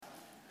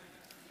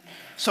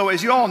So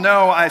as you all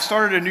know, I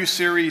started a new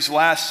series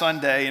last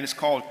Sunday, and it's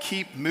called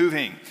Keep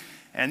Moving.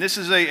 And this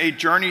is a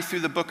journey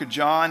through the book of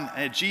John.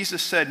 And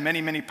Jesus said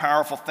many, many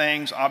powerful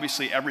things.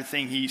 Obviously,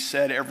 everything he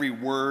said, every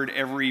word,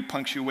 every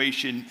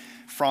punctuation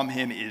from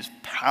him is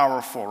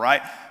powerful,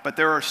 right? But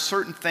there are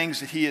certain things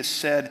that he has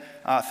said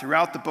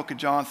throughout the book of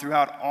John,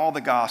 throughout all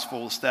the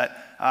Gospels,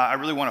 that I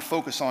really want to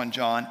focus on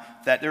John,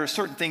 that there are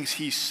certain things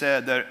he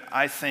said that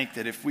I think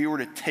that if we were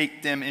to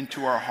take them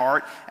into our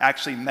heart,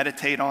 actually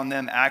meditate on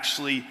them,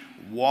 actually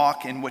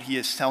walk in what he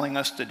is telling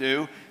us to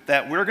do,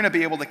 that we're going to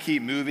be able to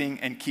keep moving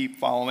and keep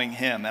following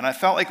him. And I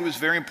felt like it was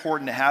very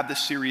important to have this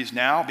series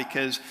now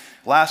because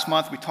last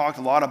month we talked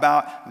a lot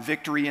about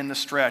victory in the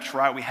stretch,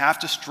 right? We have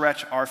to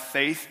stretch our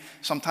faith.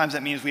 Sometimes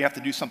that means we have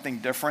to do something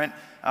different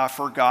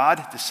for God,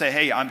 to say,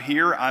 hey, I'm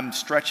here, I'm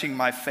stretching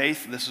my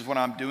faith, this is what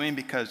I'm doing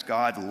because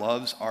God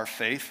loves our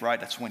faith, right?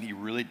 That's when he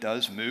really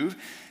does move.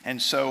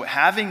 And so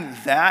having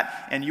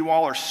that, and you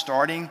all are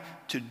starting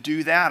to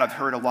do that, I've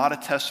heard a lot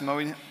of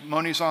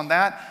testimonies on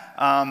that.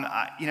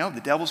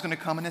 The devil's going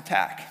to come and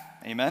attack.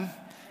 Amen?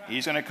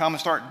 He's going to come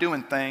and start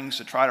doing things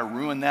to try to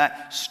ruin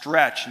that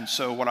stretch. And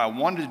so what I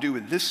wanted to do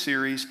with this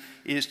series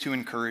is to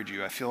encourage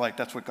you. I feel like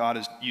that's what God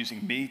is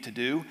using me to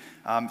do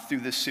through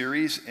this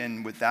series.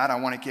 And with that, I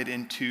want to get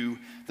into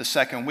the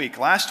second week.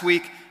 Last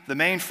week, the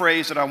main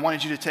phrase that I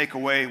wanted you to take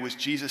away was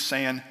Jesus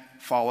saying,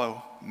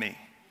 follow me.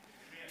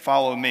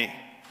 Follow me.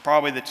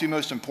 Probably the two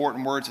most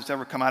important words that's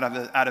ever come out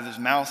of his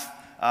mouth,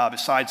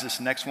 besides this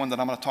next one that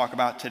I'm going to talk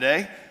about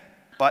today.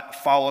 But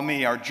follow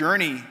me. Our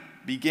journey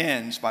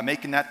begins by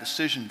making that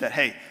decision that,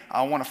 hey,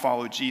 I want to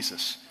follow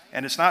Jesus.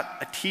 And it's not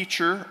a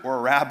teacher or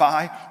a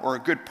rabbi or a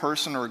good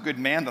person or a good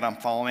man that I'm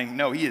following.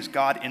 No, he is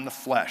God in the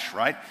flesh,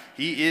 right?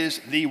 He is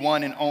the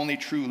one and only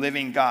true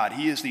living God.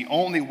 He is the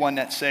only one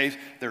that saves.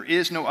 There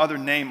is no other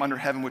name under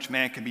heaven which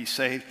man can be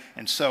saved.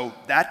 And so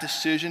that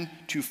decision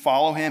to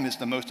follow him is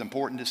the most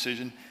important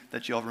decision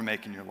that you'll ever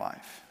make in your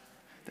life.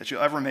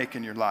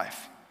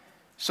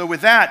 So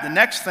with that, the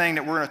next thing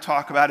that we're going to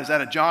talk about is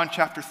out of John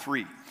chapter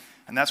 3.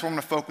 And that's what I'm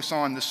going to focus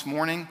on this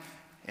morning.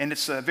 And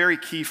it's a very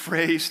key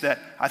phrase that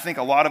I think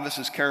a lot of us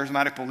as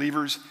charismatic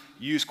believers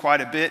use quite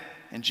a bit.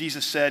 And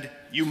Jesus said,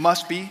 you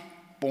must be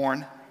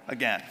born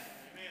again.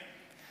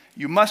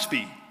 You must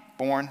be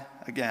born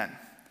again.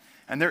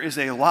 And there is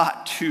a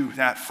lot to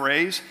that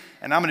phrase.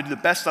 And I'm going to do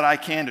the best that I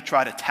can to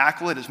try to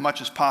tackle it as much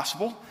as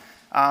possible.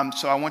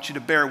 So I want you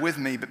to bear with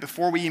me. But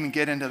before we even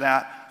get into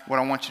that, what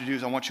I want you to do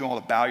is I want you all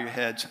to bow your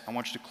heads. I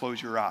want you to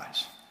close your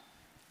eyes.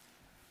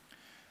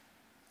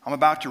 I'm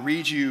about to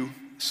read you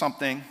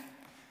something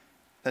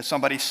that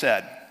somebody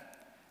said.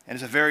 And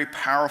it's a very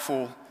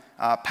powerful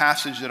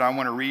passage that I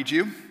want to read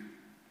you.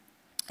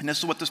 And this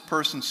is what this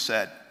person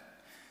said.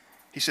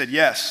 He said,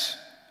 yes,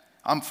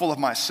 I'm full of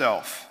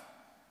myself.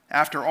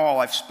 After all,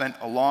 I've spent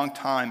a long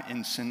time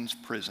in sin's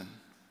prison.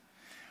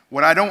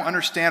 What I don't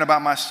understand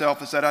about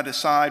myself is that I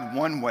decide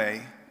one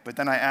way, but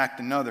then I act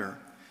another,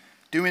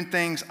 doing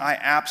things I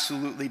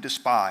absolutely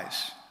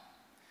despise.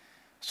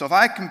 So if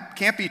I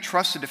can't be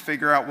trusted to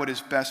figure out what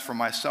is best for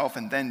myself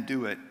and then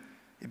do it,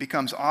 it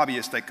becomes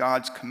obvious that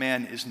God's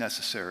command is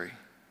necessary.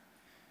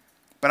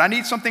 But I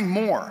need something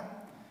more.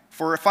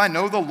 For if I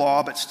know the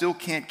law but still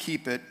can't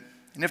keep it,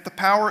 and if the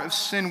power of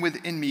sin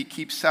within me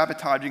keeps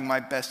sabotaging my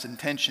best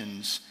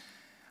intentions,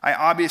 I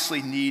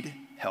obviously need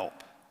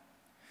help.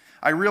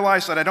 I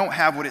realize that I don't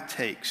have what it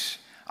takes.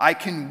 I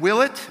can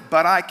will it,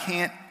 but I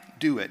can't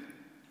do it.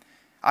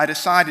 I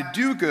decide to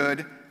do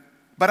good,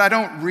 but I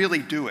don't really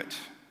do it.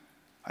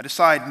 I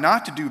decide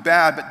not to do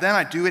bad, but then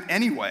I do it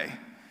anyway.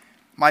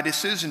 My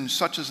decisions,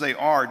 such as they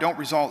are, don't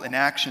result in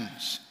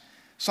actions.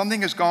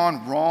 Something has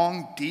gone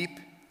wrong deep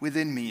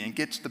within me and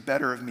gets the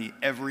better of me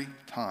every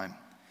time.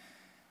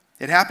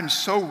 It happens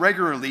so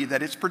regularly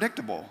that it's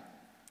predictable.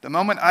 The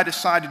moment I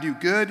decide to do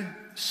good,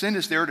 sin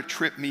is there to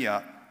trip me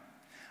up.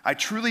 I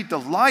truly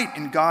delight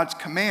in God's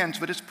commands,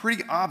 but it's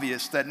pretty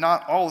obvious that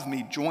not all of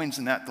me joins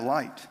in that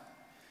delight.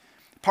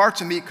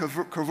 Parts of me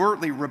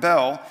covertly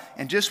rebel,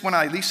 and just when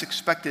I least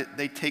expect it,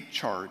 they take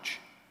charge.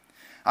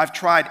 I've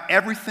tried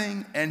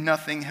everything and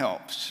nothing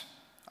helps.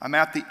 I'm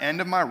at the end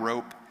of my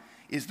rope.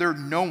 Is there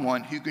no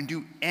one who can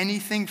do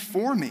anything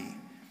for me?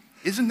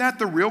 Isn't that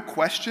the real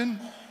question?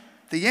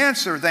 The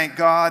answer, thank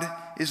God,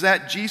 is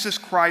that Jesus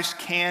Christ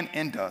can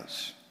and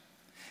does.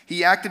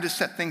 He acted to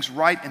set things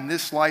right in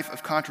this life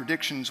of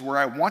contradictions where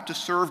I want to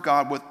serve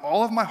God with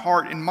all of my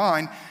heart and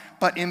mind,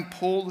 but am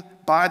pulled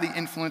by the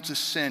influence of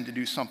sin to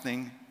do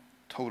something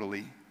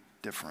totally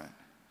different.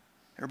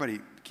 Everybody,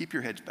 keep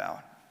your heads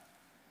bowed.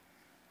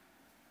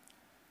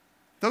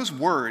 Those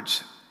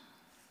words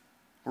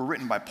were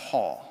written by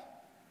Paul.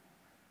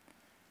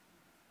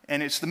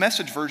 And it's the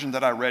Message version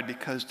that I read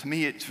because to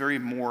me it's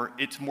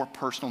more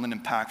personal and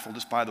impactful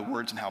just by the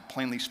words and how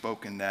plainly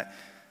spoken that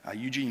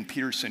Eugene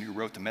Peterson, who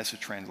wrote the Message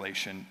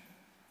translation,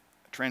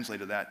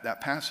 translated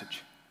that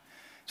passage.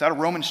 It's out of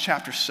Romans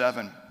chapter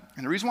 7.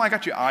 And the reason why I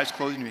got your eyes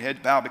closed and your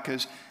head bowed,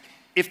 because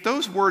if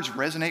those words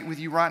resonate with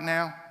you right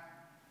now,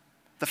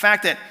 the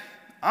fact that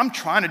I'm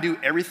trying to do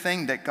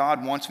everything that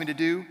God wants me to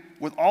do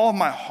with all of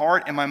my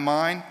heart and my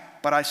mind,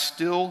 but I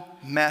still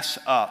mess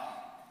up.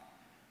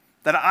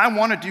 That I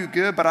want to do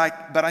good, but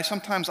I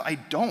sometimes I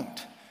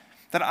don't.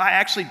 That I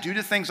actually do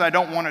the things I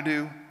don't want to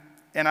do,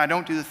 and I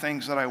don't do the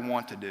things that I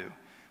want to do.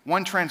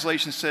 One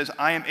translation says,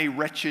 I am a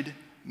wretched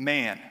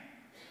man.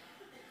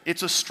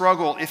 It's a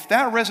struggle. If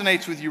that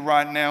resonates with you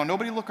right now,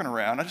 nobody looking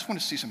around, I just want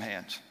to see some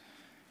hands.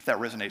 If that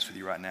resonates with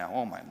you right now,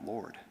 oh my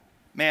Lord.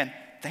 Man,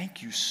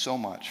 thank you so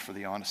much for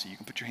the honesty. You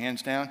can put your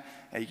hands down,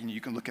 and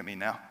you can look at me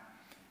now.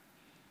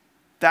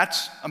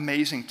 That's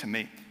amazing to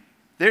me.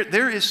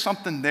 There is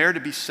something there to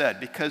be said,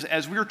 because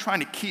as we are trying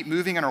to keep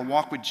moving in our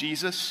walk with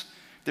Jesus,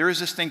 there is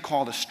this thing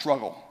called a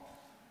struggle.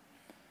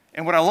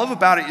 And what I love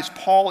about it is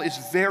Paul is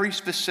very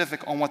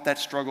specific on what that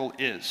struggle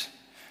is.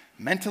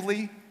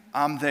 Mentally,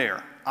 I'm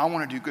there. I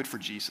want to do good for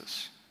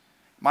Jesus.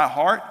 My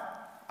heart,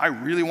 I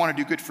really want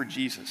to do good for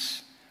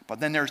Jesus. But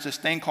then there's this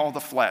thing called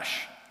the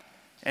flesh,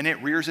 and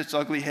it rears its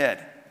ugly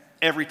head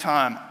every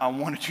time I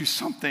want to do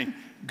something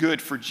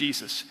good for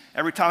Jesus.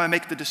 Every time I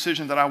make the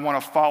decision that I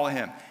want to follow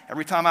him.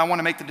 Every time I want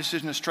to make the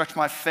decision to stretch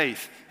my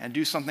faith and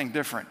do something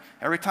different.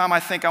 Every time I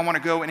think I want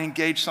to go and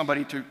engage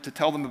somebody to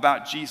tell them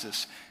about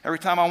Jesus. Every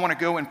time I want to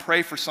go and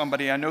pray for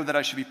somebody I know that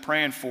I should be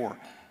praying for.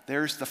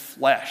 There's the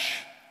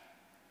flesh.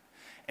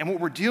 And what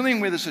we're dealing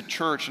with as a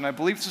church, and I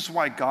believe this is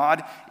why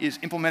God is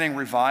implementing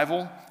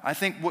revival, I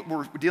think what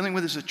we're dealing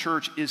with as a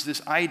church is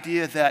this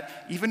idea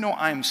that even though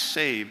I'm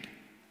saved,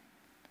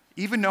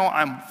 even though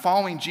I'm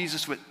following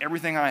Jesus with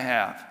everything I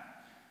have,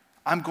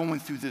 I'm going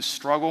through this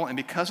struggle. And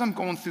because I'm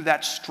going through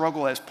that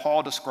struggle, as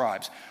Paul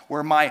describes,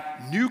 where my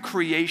new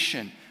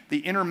creation, the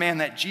inner man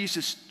that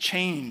Jesus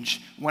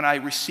changed when I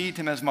received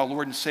him as my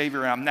Lord and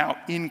Savior, and I'm now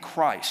in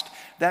Christ,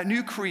 that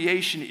new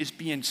creation is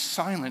being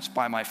silenced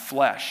by my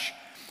flesh.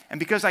 And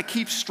because I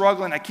keep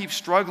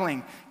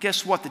struggling,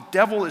 guess what? The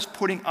devil is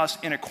putting us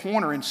in a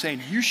corner and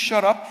saying, you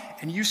shut up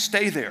and you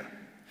stay there.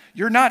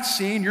 You're not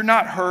seen, you're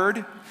not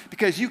heard,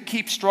 because you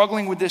keep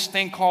struggling with this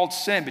thing called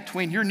sin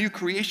between your new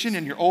creation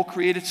and your old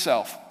created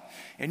self.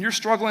 And you're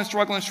struggling,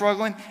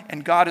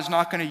 and God is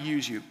not going to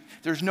use you.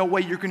 There's no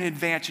way you're going to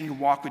advance in your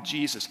walk with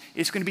Jesus.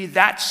 It's going to be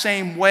that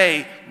same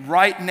way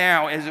right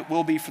now as it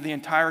will be for the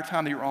entire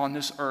time that you're on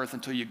this earth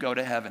until you go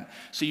to heaven.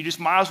 So you just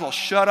might as well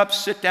shut up,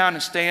 sit down,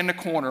 and stay in the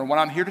corner. And what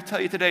I'm here to tell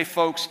you today,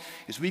 folks,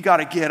 is we got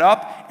to get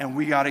up and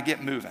we got to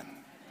get moving.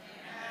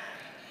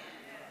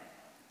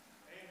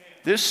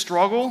 This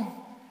struggle,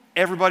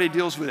 everybody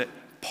deals with it.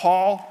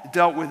 Paul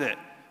dealt with it.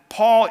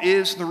 Paul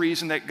is the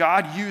reason that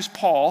God used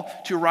Paul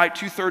to write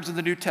 2/3 of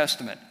the New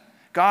Testament.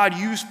 God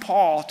used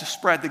Paul to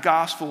spread the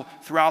gospel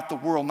throughout the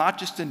world, not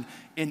just in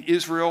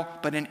Israel,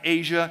 but in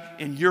Asia,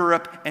 in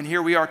Europe, and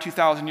here we are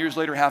 2,000 years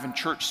later having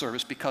church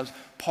service because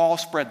Paul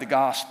spread the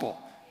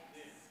gospel.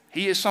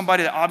 He is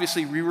somebody that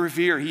obviously we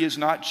revere. He is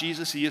not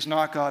Jesus, he is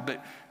not God,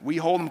 but we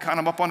hold him kind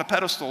of up on a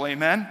pedestal,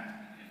 amen?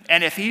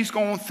 And if he's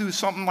going through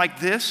something like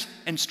this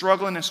and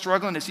struggling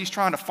as he's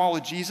trying to follow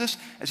Jesus,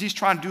 as he's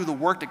trying to do the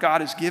work that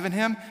God has given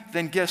him,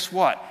 then guess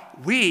what?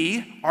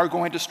 We are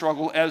going to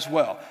struggle as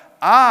well.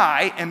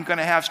 I am going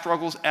to have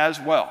struggles as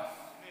well.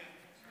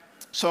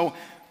 So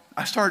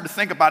I started to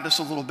think about this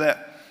a little bit.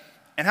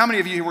 And how many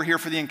of you were here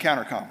for the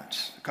Encounter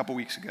Conference a couple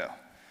weeks ago?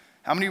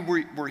 How many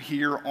were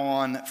here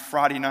on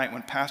Friday night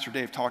when Pastor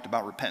Dave talked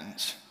about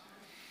repentance?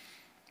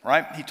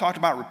 Right? He talked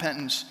about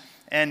repentance,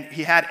 and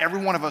he had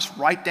every one of us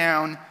write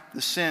down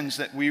the sins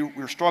that we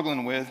were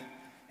struggling with,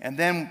 and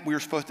then we were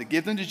supposed to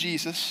give them to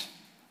Jesus,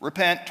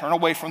 repent, turn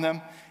away from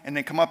them, and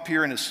then come up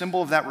here, and a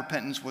symbol of that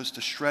repentance was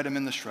to shred them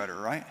in the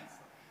shredder, right?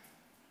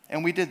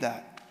 And we did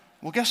that.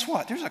 Well, guess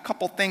what? There's a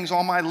couple things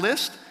on my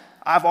list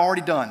I've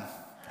already done.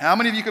 How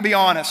many of you can be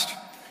honest?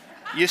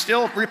 You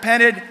still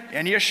repented,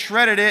 and you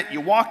shredded it, you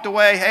walked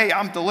away, hey,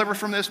 I'm delivered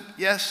from this,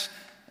 yes,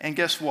 and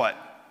guess what?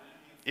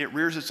 It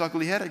rears its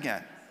ugly head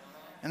again.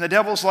 And the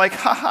devil's like,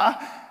 how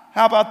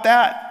about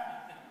that?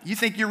 You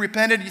think you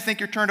repented? You think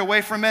you're turned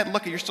away from it?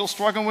 Look, you're still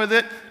struggling with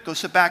it? Go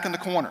sit back in the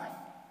corner.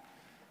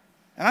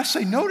 And I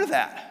say no to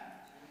that.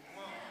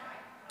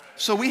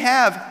 So we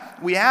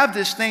have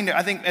this thing that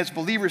I think as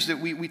believers that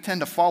we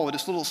tend to follow,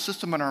 this little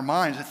system in our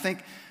minds. I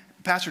think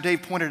Pastor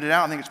Dave pointed it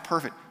out. I think it's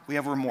perfect. We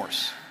have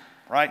remorse,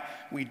 right?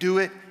 We do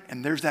it,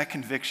 and there's that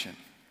conviction.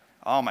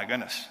 Oh, my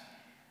goodness.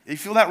 You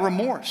feel that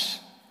remorse.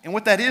 And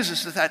what that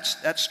is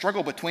that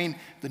struggle between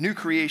the new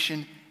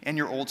creation and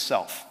your old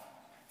self.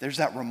 There's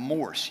that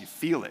remorse. You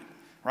feel it,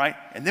 right?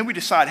 And then we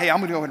decide, hey, I'm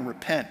going to go ahead and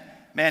repent.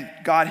 Man,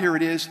 God, here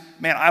it is.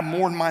 Man, I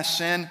mourn my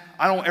sin.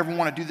 I don't ever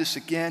want to do this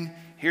again.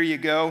 Here you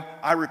go.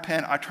 I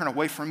repent. I turn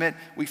away from it.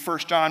 We 1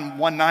 John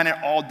 1:9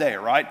 it all day,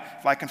 right?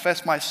 If I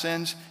confess my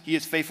sins, he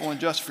is faithful and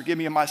just. Forgive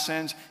me of my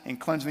sins and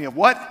cleanse me of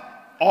what?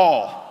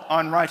 All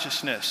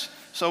unrighteousness.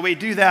 So we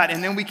do that,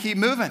 and then we keep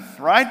moving,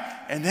 right?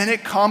 And then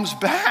it comes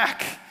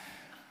back.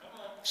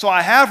 So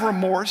I have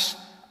remorse.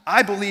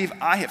 I believe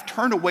I have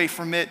turned away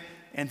from it.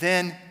 And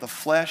then the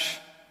flesh,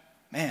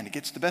 man, it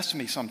gets the best of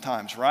me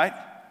sometimes, right?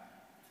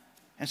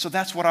 And so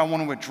that's what I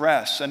want to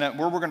address. And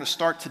where we're going to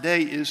start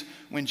today is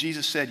when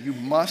Jesus said, you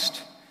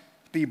must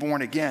be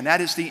born again.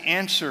 That is the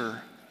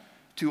answer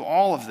to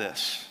all of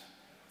this.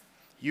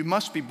 You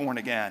must be born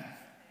again.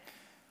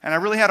 And I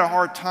really had a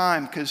hard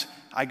time because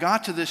I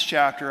got to this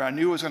chapter, I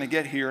knew I was going to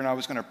get here and I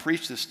was going to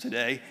preach this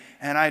today.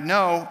 And I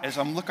know as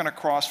I'm looking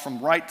across from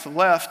right to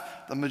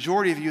left, the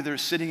majority of you that are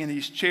sitting in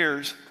these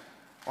chairs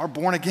are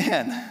born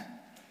again.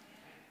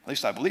 At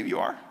least I believe you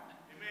are.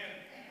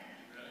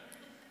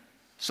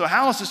 So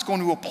how is this going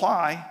to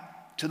apply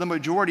to the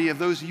majority of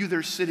those of you that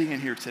are sitting in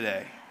here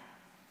today?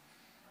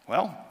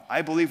 Well,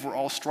 I believe we're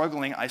all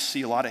struggling. I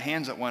see a lot of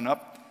hands that went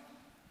up.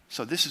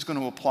 So this is going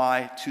to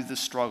apply to this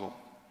struggle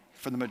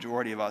for the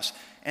majority of us.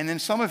 And then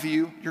some of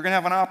you, you're going to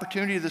have an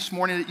opportunity this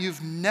morning that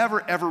you've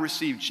never, ever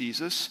received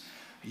Jesus.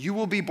 You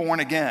will be born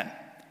again,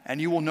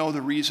 and you will know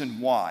the reason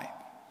why.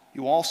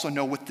 You will also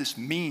know what this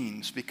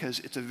means, because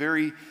it's a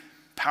very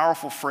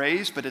powerful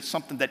phrase, but it's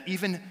something that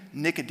even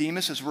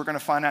Nicodemus, as we're going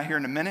to find out here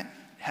in a minute,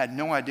 had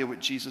no idea what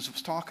Jesus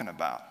was talking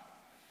about.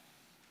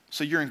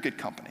 So you're in good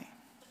company.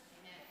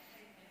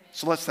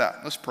 So let's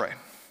pray.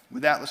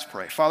 With that, let's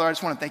pray. Father, I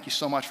just want to thank you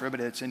so much for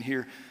everybody that's in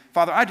here.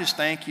 Father, I just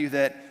thank you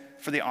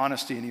for the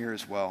honesty in here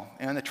as well,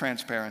 and the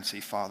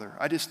transparency, Father.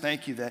 I just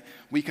thank you that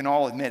we can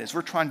all admit, as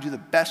we're trying to do the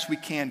best we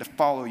can to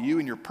follow you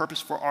and your purpose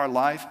for our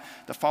life,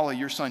 to follow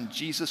your Son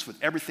Jesus with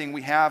everything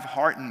we have,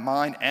 heart and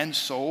mind and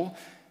soul,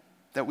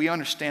 that we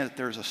understand that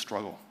there is a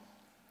struggle.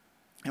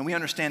 And we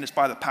understand it's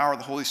by the power of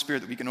the Holy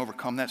Spirit that we can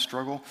overcome that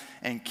struggle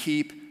and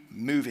keep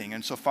moving.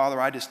 And so, Father,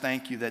 I just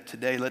thank you that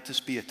today, let this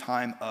be a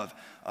time of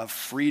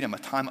freedom, a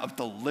time of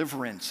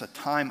deliverance, a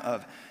time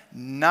of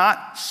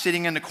not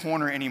sitting in the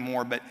corner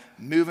anymore, but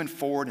moving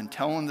forward and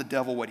telling the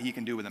devil what he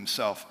can do with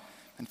himself.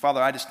 And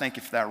Father, I just thank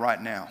you for that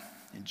right now.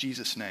 In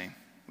Jesus' name,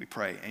 we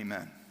pray,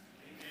 amen.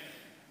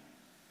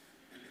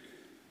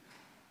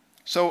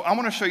 So I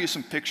want to show you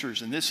some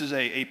pictures, and this is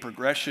a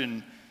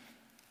progression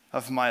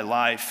of my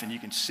life, and you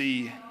can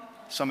see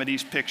some of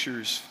these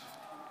pictures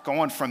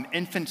going from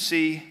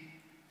infancy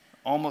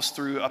almost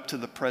through up to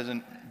the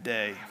present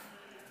day.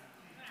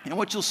 And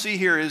what you'll see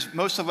here is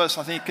most of us,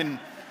 I think,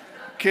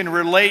 can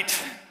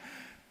relate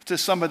to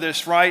some of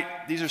this, right?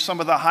 These are some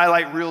of the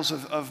highlight reels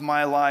of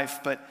my life,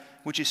 but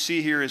what you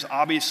see here is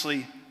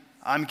obviously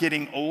I'm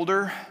getting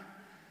older.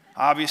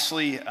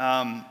 Obviously,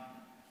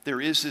 there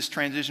is this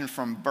transition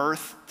from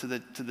birth to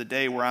the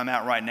day where I'm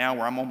at right now,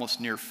 where I'm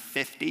almost near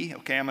 50.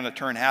 Okay, I'm going to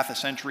turn half a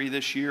century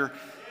this year.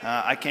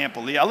 I can't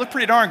believe I look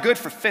pretty darn good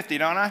for 50,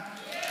 don't I?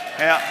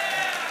 Yeah.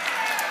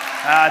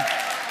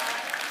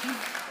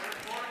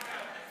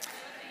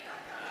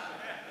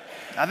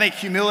 I think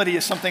humility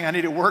is something I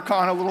need to work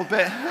on a little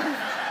bit.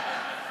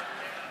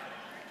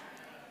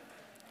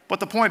 But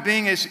the point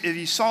being is, if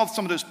you saw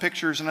some of those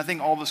pictures, and I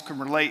think all of us can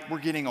relate, we're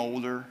getting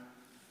older.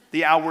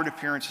 The outward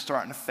appearance is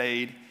starting to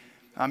fade.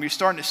 You're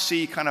starting to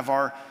see kind of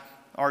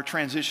our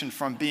transition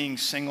from being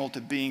single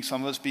to being,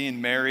 some of us being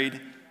married,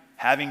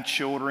 having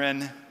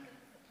children.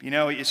 You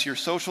know, it's your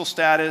social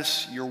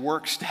status, your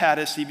work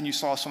status. Even you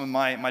saw some of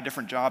my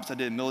different jobs. I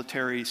did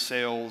military,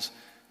 sales.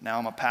 Now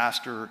I'm a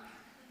pastor.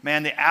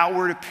 Man, the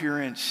outward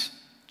appearance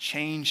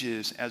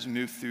changes as we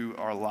move through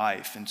our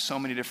life in so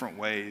many different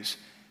ways.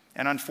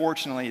 And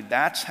unfortunately,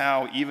 that's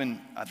how even,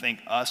 I think,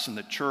 us in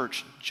the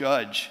church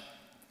judge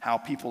how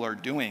people are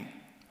doing,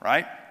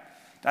 right?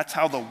 That's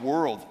how the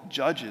world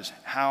judges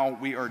how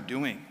we are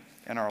doing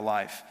in our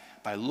life,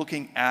 by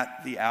looking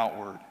at the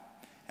outward.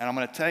 And I'm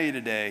going to tell you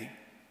today,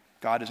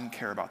 God doesn't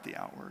care about the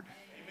outward.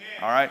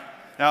 Amen. All right?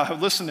 Now,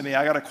 listen to me.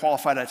 I got to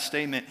qualify that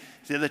statement.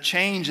 The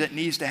change that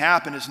needs to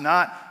happen is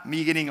not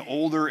me getting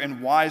older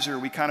and wiser.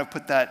 We kind of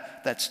put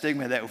that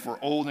stigma that if we're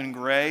old and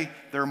gray,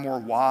 they're more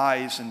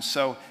wise. And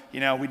so,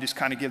 we just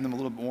kind of give them a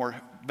little more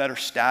better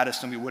status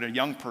than we would a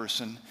young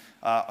person,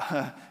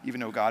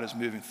 even though God is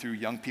moving through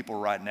young people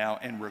right now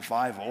in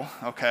revival,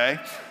 okay?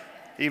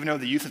 Even though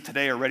the youth of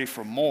today are ready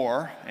for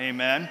more,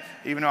 amen.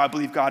 Even though I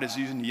believe God is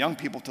using the young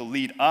people to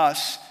lead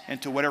us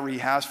into whatever he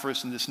has for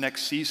us in this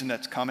next season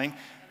that's coming.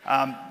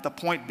 The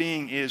point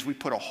being is we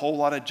put a whole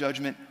lot of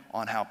judgment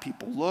on how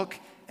people look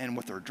and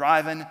what they're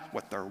driving,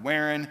 what they're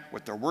wearing,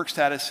 what their work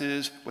status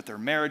is, what their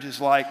marriage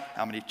is like,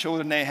 how many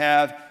children they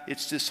have.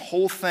 It's this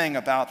whole thing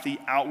about the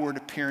outward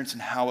appearance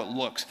and how it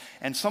looks.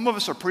 And some of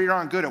us are pretty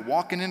darn good at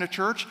walking into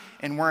church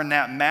and wearing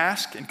that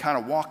mask and kind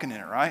of walking in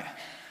it, right?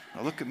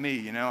 Now look at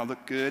me, I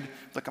look good.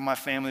 Look at my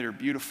family, they're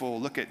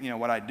beautiful. Look at,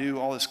 what I do,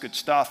 all this good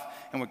stuff.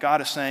 And what God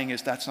is saying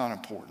is that's not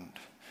important.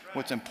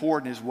 What's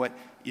important is what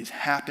is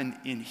happened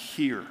in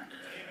here.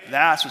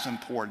 That's what's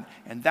important.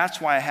 And that's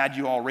why I had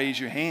you all raise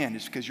your hand,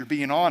 is because you're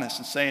being honest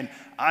and saying,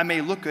 I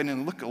may look good,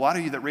 and look, a lot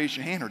of you that raise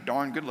your hand are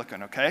darn good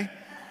looking, okay?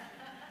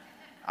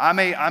 I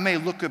may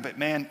look good, but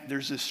man,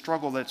 there's this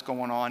struggle that's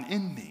going on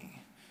in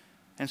me.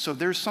 And so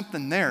there's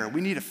something there.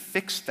 We need to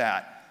fix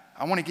that.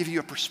 I want to give you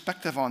a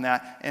perspective on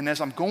that. And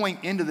as I'm going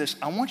into this,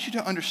 I want you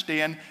to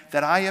understand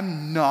that I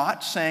am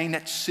not saying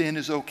that sin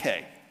is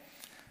okay.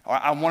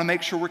 I want to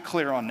make sure we're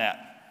clear on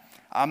that.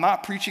 I'm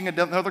not preaching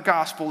another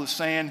gospel that's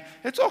saying,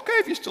 it's okay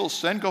if you still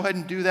sin, go ahead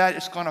and do that,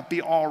 it's going to be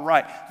all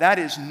right. That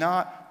is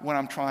not what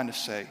I'm trying to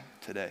say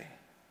today.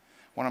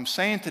 What I'm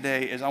saying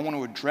today is I want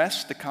to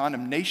address the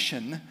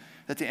condemnation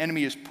that the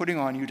enemy is putting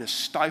on you to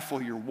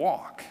stifle your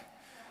walk.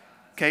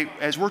 Okay,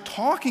 as we're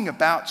talking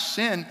about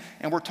sin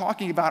and we're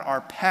talking about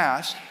our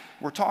past,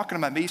 we're talking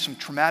about maybe some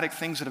traumatic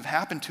things that have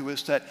happened to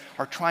us that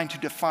are trying to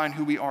define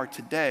who we are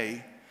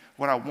today.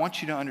 What I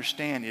want you to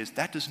understand is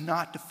that does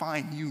not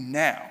define you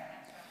now.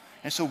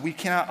 And so we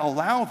cannot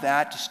allow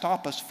that to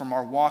stop us from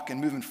our walk and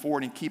moving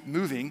forward and keep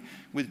moving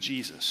with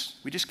Jesus.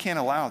 We just can't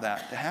allow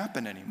that to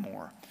happen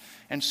anymore.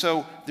 And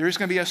so there's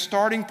going to be a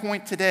starting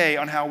point today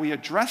on how we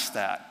address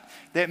that.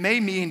 That may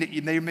mean that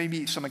there may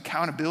be some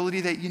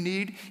accountability that you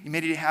need. You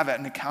may need to have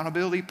an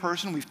accountability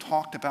person. We've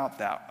talked about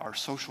that, our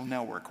social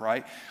network,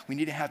 right? We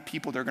need to have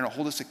people that are going to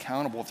hold us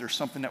accountable if there's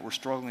something that we're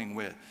struggling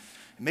with.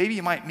 Maybe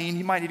it might mean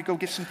you might need to go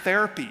get some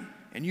therapy.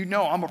 And you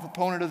know I'm a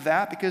proponent of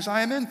that because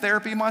I am in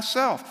therapy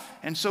myself.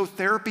 And so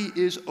therapy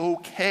is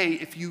okay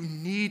if you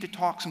need to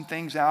talk some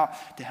things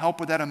out to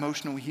help with that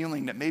emotional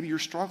healing that maybe you're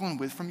struggling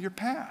with from your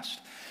past.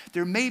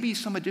 There may be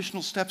some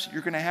additional steps that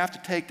you're going to have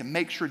to take to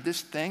make sure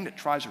this thing that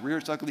tries to rear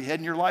its ugly head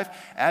in your life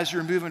as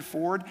you're moving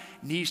forward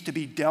needs to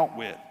be dealt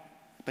with.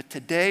 But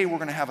today we're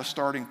going to have a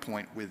starting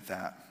point with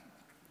that.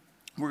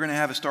 We're going to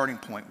have a starting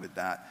point with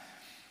that.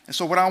 And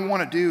so what I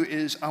want to do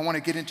is I want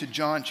to get into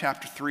John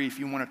chapter 3, if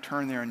you want to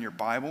turn there in your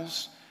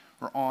Bibles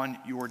or on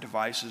your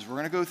devices. We're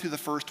going to go through the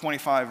first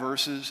 25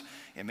 verses.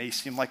 It may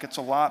seem like it's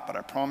a lot, but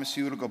I promise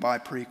you it'll go by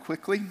pretty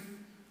quickly.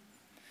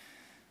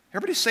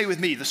 Everybody say with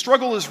me, the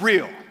struggle is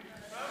real.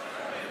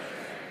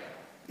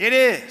 It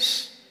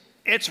is.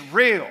 It's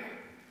real.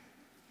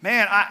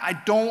 Man,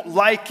 I don't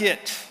like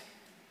it.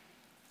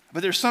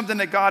 But there's something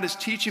that God is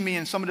teaching me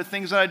in some of the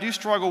things that I do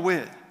struggle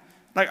with.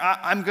 Like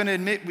I'm going to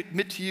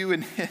admit to you,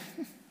 and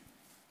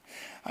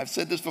I've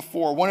said this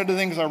before, one of the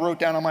things I wrote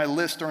down on my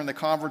list during the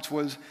conference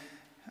was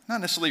not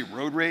necessarily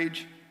road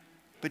rage,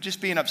 but just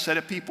being upset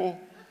at people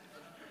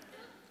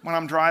when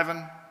I'm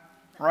driving,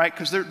 right?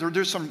 Because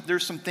there's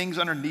some things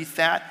underneath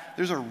that.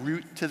 There's a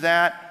root to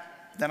that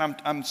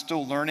I'm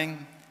still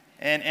learning.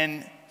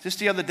 And just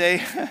the other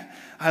day,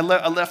 I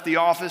left the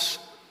office,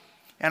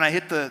 and I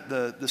hit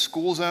the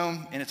school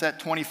zone, and it's at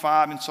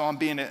 25, and so I'm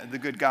being the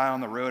good guy on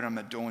the road. I'm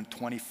doing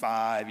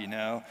 25,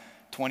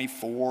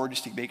 24,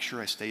 just to make sure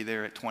I stay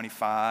there at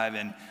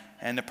 25.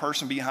 And the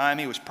person behind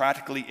me was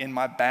practically in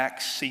my back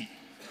seat.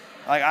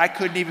 Like I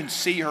couldn't even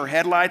see her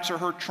headlights or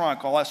her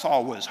trunk. All I saw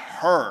was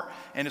her.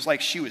 And it's like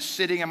she was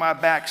sitting in my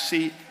back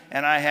seat,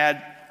 and I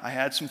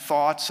had some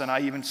thoughts, and I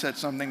even said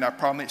something that I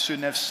probably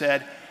shouldn't have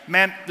said.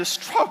 Man, the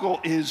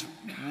struggle is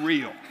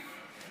real.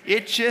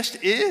 It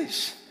just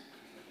is.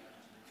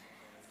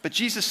 But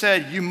Jesus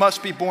said, you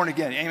must be born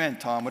again. Amen,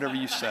 Tom, whatever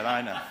you said,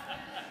 I know.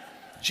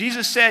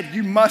 Jesus said,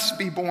 you must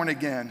be born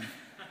again.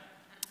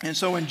 And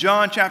so in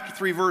John chapter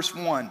 3, verse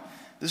 1,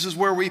 this is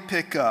where we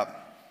pick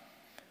up.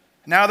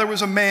 Now there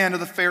was a man of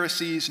the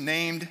Pharisees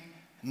named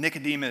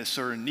Nicodemus,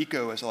 or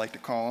Nico as I like to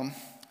call him,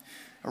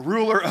 a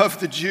ruler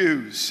of the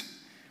Jews.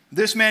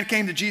 This man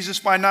came to Jesus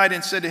by night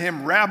and said to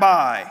him,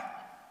 Rabbi,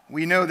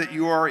 we know that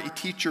you are a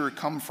teacher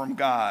come from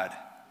God,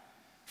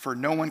 for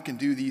no one can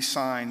do these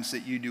signs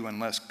that you do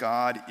unless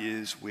God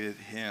is with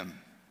him.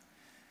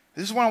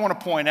 This is what I want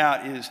to point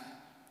out is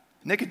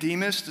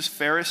Nicodemus, this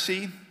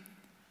Pharisee,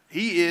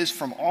 he is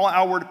from all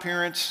outward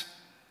appearance,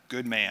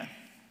 good man.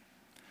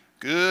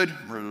 Good,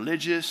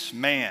 religious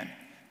man,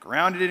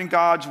 grounded in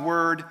God's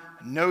word,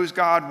 knows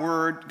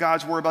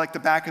God's word like the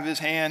back of his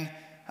hand.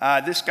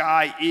 This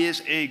guy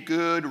is a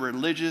good,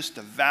 religious,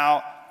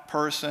 devout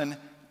person,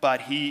 but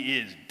he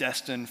is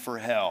destined for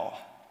hell.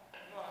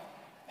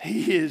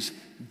 He is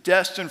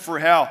destined for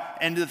hell.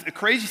 And the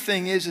crazy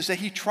thing is that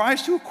he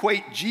tries to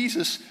equate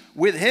Jesus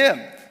with him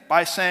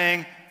by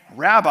saying,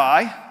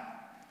 Rabbi,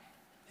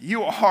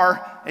 you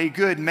are a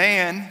good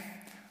man,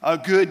 a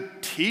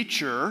good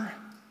teacher,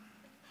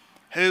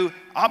 who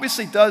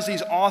obviously does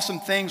these awesome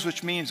things,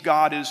 which means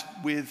God is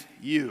with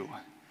you.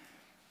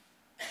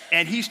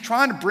 And he's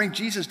trying to bring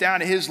Jesus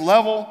down to his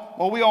level.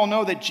 Well, we all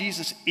know that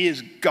Jesus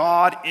is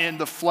God in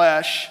the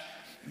flesh.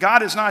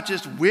 God is not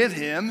just with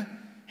him,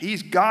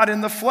 he's God in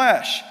the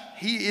flesh.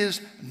 He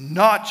is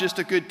not just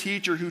a good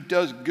teacher who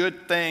does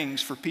good things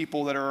for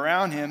people that are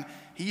around him.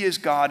 He is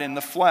God in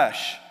the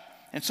flesh.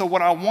 And so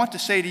what I want to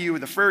say to you,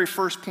 the very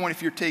first point,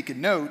 if you're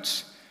taking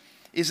notes,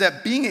 is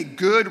that being a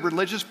good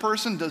religious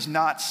person does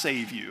not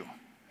save you.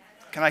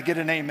 Can I get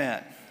an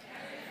amen?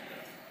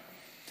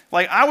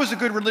 Like, I was a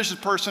good religious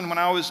person when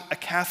I was a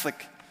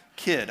Catholic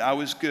kid. I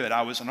was good.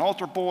 I was an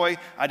altar boy.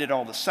 I did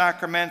all the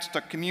sacraments,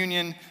 took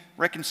communion,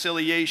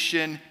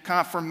 reconciliation,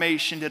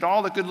 confirmation, did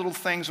all the good little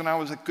things when I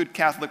was a good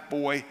Catholic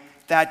boy.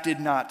 That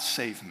did not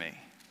save me.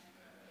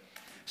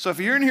 So if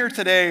you're in here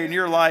today and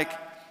you're like,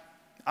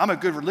 I'm a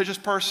good religious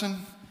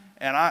person,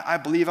 and I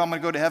believe I'm going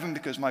to go to heaven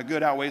because my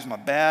good outweighs my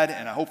bad,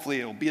 and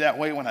hopefully it'll be that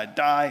way when I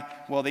die.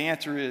 Well, the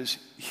answer is,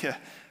 yeah,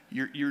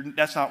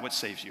 that's not what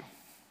saves you.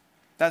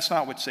 That's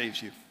not what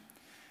saves you.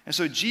 And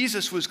so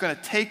Jesus was going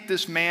to take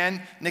this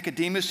man,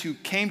 Nicodemus, who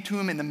came to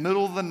him in the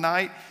middle of the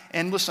night.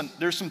 And listen,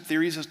 there's some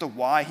theories as to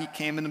why he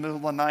came in the middle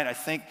of the night. I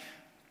think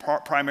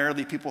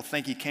Primarily, people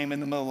think he came in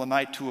the middle of the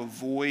night to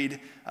avoid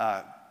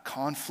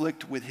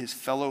conflict with his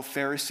fellow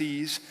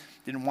Pharisees.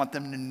 Didn't want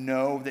them to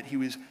know that he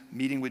was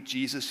meeting with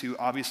Jesus, who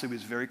obviously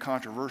was very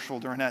controversial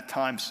during that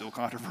time, still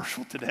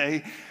controversial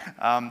today.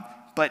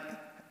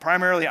 But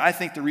primarily, I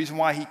think the reason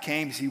why he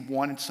came is he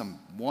wanted some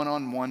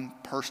one-on-one,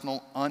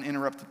 personal,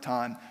 uninterrupted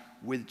time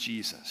with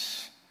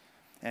Jesus.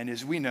 And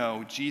as we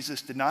know,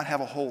 Jesus did not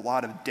have a whole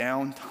lot of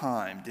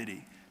downtime, did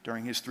he,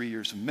 during his 3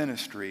 years of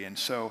ministry? And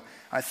so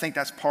I think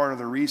that's part of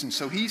the reason.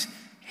 So he's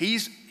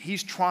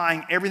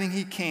trying everything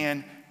he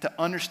can to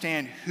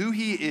understand who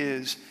he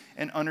is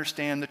and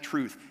understand the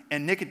truth.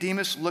 And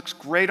Nicodemus looks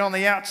great on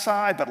the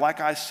outside, but like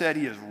I said,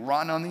 he is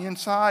rotten on the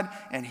inside,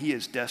 and he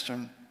is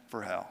destined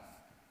for hell.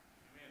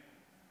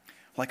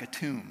 Like a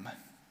tomb.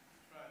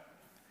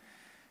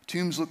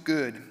 Tombs look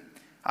good.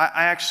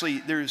 I actually,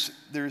 there's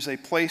a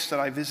place that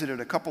I visited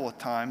a couple of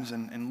times,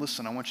 and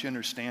listen, I want you to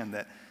understand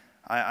that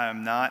I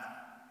am not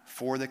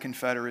for the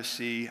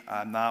Confederacy.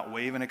 I'm not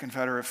waving a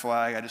Confederate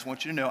flag. I just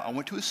want you to know I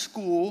went to a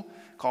school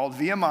called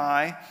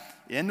VMI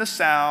in the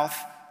South.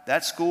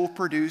 That school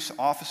produced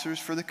officers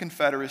for the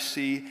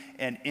Confederacy,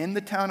 and in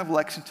the town of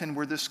Lexington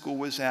where this school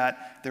was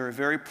at, there are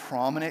very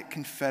prominent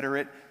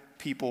Confederate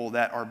people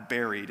that are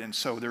buried. And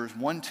so there's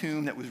one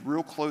tomb that was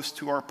real close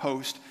to our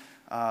post,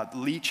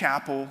 Lee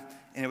Chapel,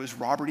 and it was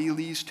Robert E.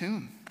 Lee's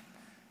tomb.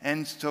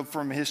 And so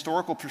from a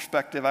historical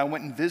perspective, I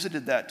went and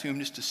visited that tomb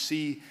just to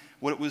see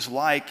what it was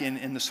like,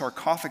 and the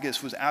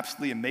sarcophagus was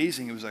absolutely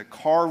amazing. It was a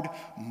carved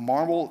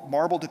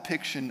marble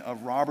depiction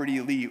of Robert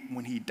E. Lee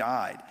when he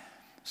died.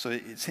 So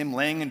it's him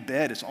laying in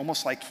bed. It's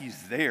almost like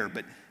he's there,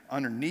 but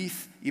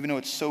underneath, even though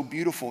it's so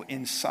beautiful,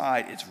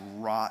 inside it's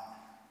rot.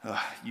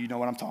 You know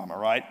what I'm talking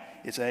about, right?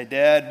 It's a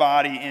dead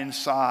body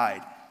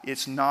inside.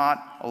 It's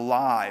not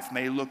alive.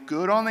 May look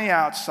good on the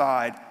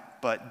outside,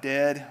 but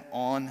dead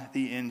on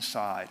the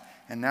inside.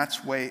 And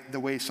that's the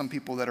way some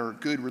people that are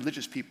good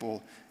religious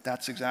people,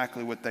 that's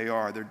exactly what they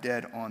are. They're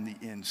dead on the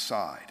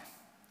inside.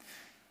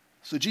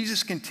 So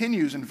Jesus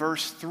continues in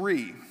verse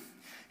 3.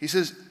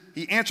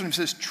 He answered him,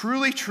 says,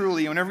 truly,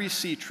 truly, whenever you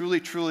see truly,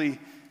 truly,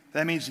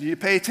 that means you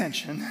pay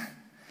attention.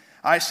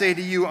 I say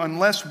to you,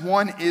 unless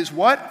one is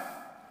what?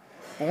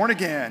 Born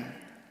again,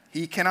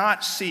 he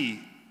cannot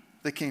see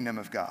the kingdom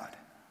of God.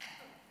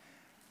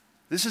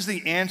 This is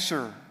the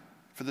answer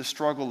for the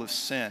struggle of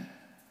sin.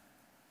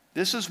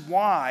 This is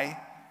why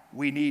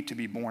we need to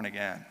be born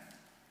again.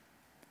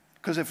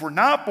 Because if we're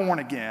not born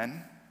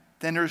again,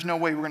 then there's no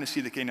way we're going to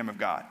see the kingdom of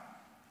God.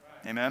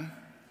 Amen?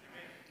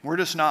 We're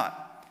just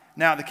not.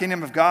 Now, the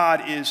kingdom of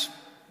God is,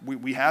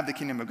 we have the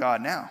kingdom of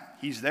God now.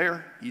 He's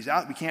there. He's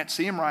out. We can't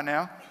see him right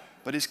now,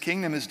 but his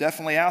kingdom is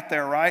definitely out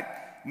there, right?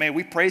 May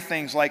we pray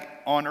things like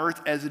on earth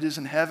as it is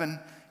in heaven.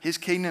 His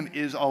kingdom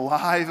is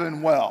alive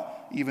and well,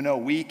 even though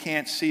we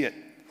can't see it,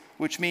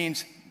 which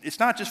means it's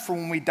not just for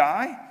when we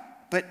die,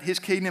 but his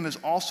kingdom is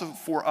also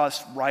for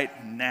us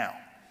right now.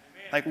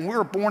 Amen. Like when we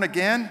were born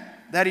again,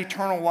 that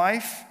eternal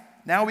life,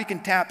 now we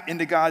can tap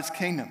into God's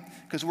kingdom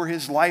because we're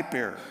his light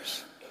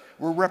bearers.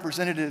 We're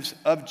representatives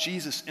of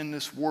Jesus in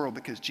this world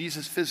because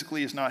Jesus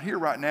physically is not here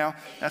right now.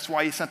 That's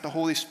why he sent the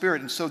Holy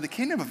Spirit. And so the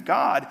kingdom of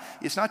God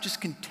is not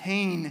just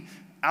contained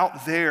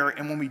out there,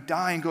 and when we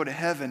die and go to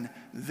heaven,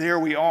 there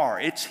we are.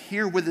 It's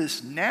here with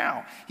us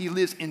now. He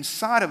lives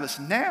inside of us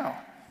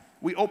now.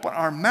 We open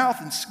our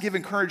mouth and give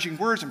encouraging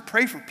words and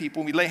pray for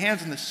people. We lay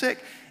hands on the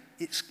sick.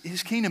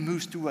 His kingdom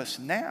moves through us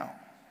now.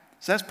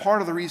 So that's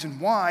part of the reason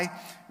why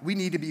we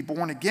need to be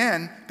born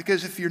again,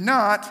 because if you're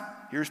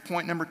not, here's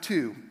point number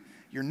 2,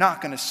 you're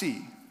not going to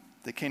see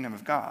the kingdom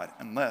of God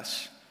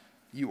unless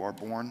you are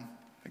born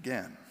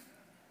again.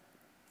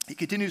 He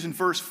continues in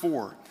verse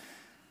 4.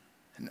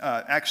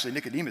 Actually,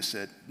 Nicodemus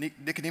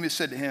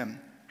said to him,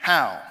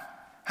 How?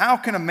 How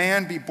can a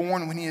man be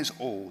born when he is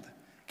old?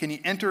 Can he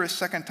enter a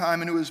second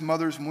time into his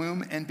mother's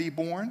womb and be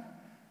born?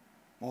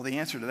 Well, the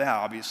answer to that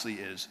obviously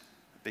is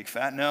a big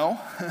fat no.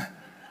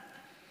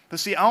 But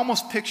see, I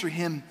almost picture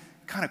him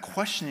kind of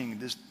questioning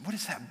this, what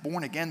does that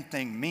born again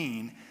thing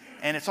mean?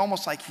 And it's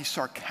almost like he's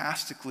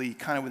sarcastically,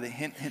 kind of with a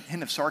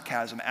hint of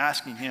sarcasm,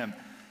 asking him,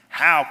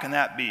 how can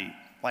that be?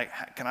 Like,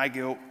 can I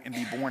go and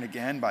be born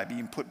again by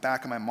being put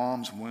back in my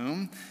mom's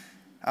womb?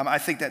 I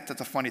think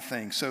that's a funny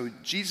thing. So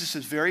Jesus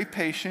is very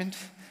patient.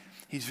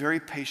 He's very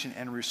patient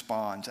and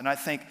responds. And I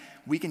think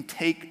we can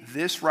take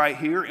this right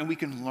here and we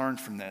can learn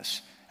from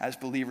this as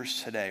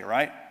believers today,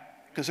 right?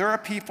 Because there are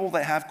people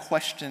that have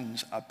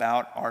questions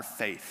about our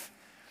faith.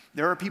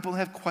 There are people that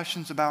have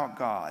questions about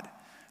God.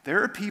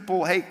 There are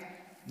people, hey,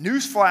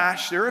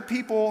 newsflash, there are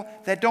people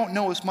that don't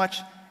know as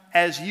much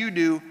as you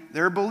do.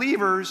 They're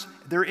believers,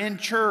 they're in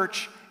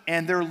church,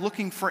 and they're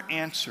looking for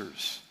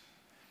answers.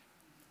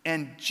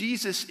 And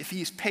Jesus, if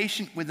he's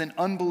patient with an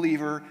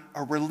unbeliever,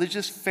 a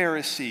religious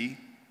Pharisee,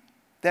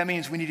 that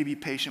means we need to be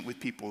patient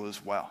with people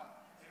as well.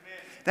 Amen.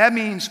 That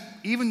means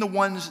even the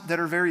ones that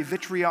are very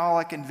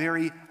vitriolic and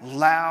very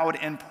loud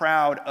and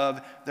proud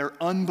of their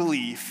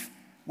unbelief,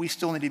 we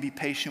still need to be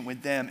patient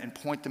with them and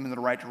point them in the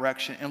right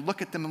direction and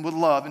look at them with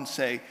love and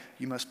say,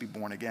 you must be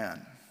born again.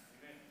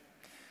 Amen.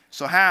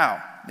 So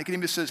how?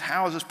 Nicodemus says,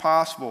 how is this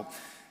possible?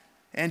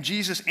 And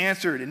Jesus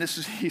answered, and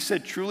he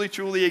said, truly,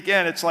 truly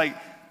again. It's like,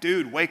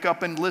 dude, wake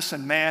up and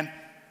listen, man,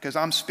 because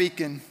I'm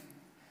speaking.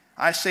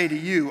 I say to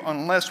you,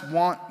 unless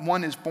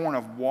one is born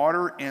of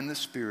water and the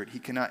Spirit, he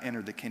cannot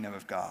enter the kingdom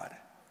of God.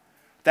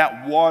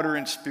 That water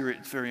and Spirit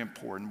is very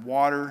important.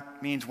 Water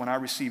means when I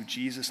receive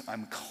Jesus,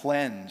 I'm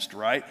cleansed,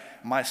 right?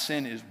 My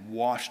sin is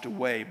washed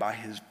away by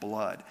his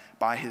blood,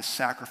 by his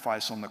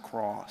sacrifice on the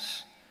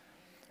cross,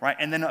 right?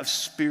 And then of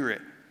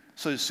Spirit.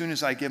 So as soon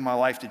as I give my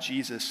life to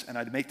Jesus and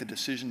I make the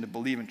decision to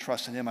believe and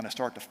trust in him and I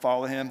start to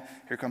follow him,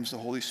 here comes the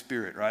Holy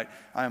Spirit, right?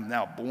 I am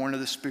now born of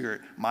the Spirit.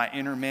 My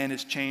inner man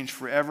is changed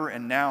forever,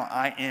 and now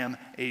I am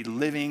a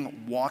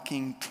living,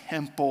 walking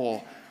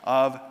temple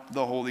of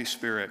the Holy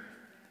Spirit.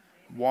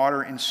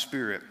 Water and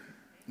Spirit.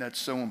 That's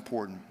so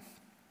important.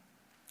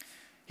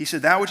 He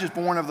said, that which is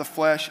born of the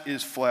flesh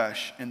is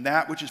flesh, and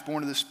that which is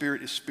born of the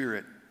Spirit is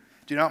spirit.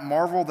 Do not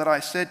marvel that I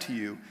said to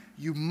you,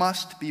 you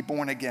must be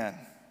born again.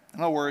 In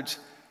other words,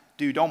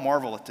 dude, don't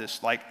marvel at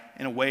this like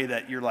in a way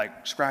that you're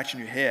like scratching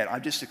your head. I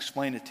just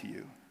explained it to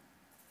you.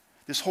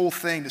 This whole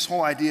thing, this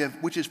whole idea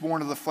of which is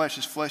born of the flesh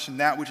is flesh and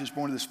that which is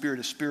born of the Spirit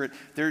is spirit,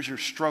 there's your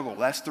struggle.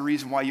 That's the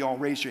reason why you all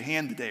raised your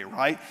hand today,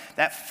 right?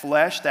 That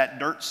flesh, that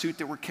dirt suit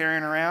that we're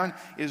carrying around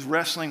is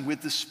wrestling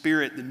with the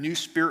Spirit, the new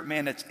spirit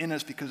man that's in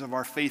us because of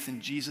our faith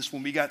in Jesus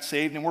when we got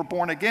saved and we're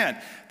born again.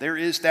 There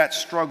is that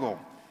struggle.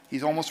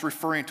 He's almost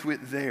referring to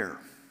it there.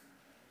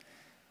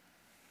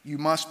 You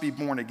must be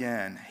born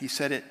again. He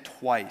said it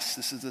twice.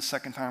 This is the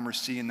second time we're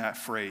seeing that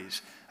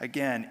phrase.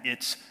 Again,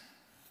 it's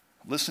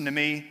listen to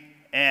me,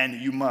 and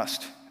you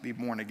must be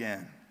born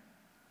again.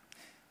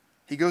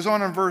 He goes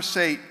on in verse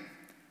 8,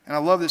 and I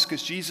love this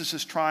because Jesus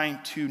is trying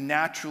to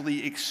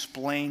naturally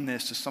explain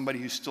this to somebody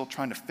who's still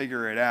trying to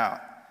figure it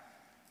out.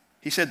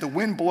 He said, the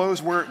wind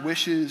blows where it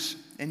wishes,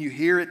 and you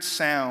hear its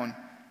sound,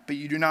 but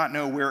you do not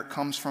know where it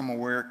comes from or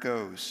where it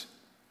goes.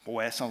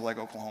 Boy, that sounds like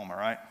Oklahoma,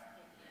 right?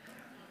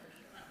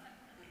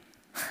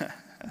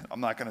 I'm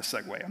not going to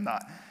segue, I'm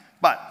not.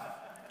 But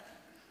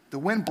the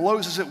wind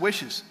blows as it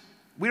wishes.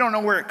 We don't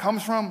know where it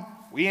comes from.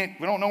 We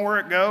don't know where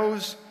it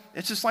goes.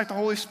 It's just like the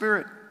Holy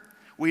Spirit.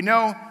 We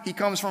know he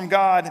comes from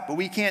God, but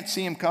we can't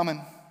see him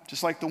coming,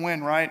 just like the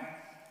wind, right?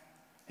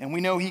 And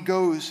we know he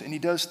goes and he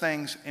does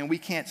things, and we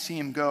can't see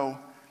him go.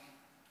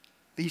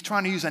 But he's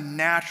trying to use a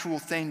natural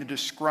thing to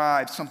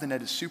describe something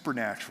that is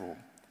supernatural.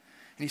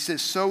 And he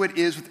says, so it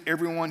is with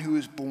everyone who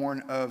is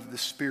born of the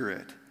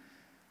Spirit.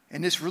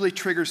 And this really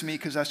triggers me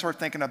because I start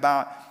thinking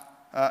about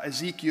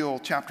Ezekiel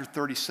chapter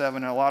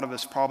 37, and a lot of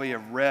us probably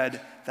have read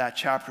that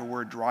chapter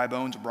where dry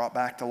bones are brought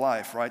back to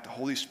life, right? The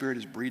Holy Spirit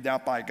is breathed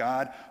out by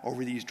God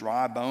over these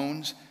dry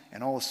bones,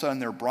 and all of a sudden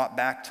they're brought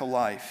back to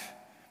life.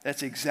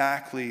 That's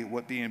exactly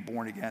what being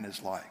born again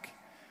is like.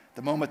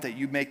 The moment that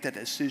you make that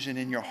decision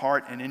in your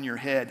heart and in your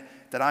head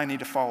that I need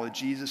to follow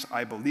Jesus,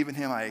 I believe in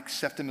him, I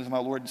accept him as my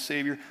Lord and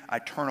Savior, I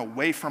turn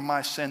away from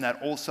my sin,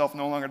 that old self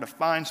no longer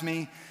defines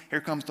me.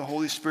 Here comes the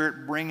Holy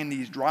Spirit bringing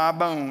these dry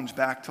bones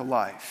back to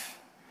life.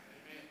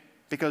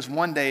 Because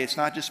one day it's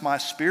not just my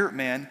spirit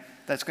man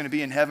that's going to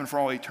be in heaven for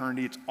all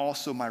eternity, it's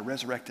also my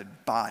resurrected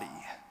body.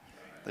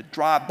 The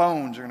dry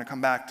bones are going to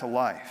come back to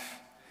life.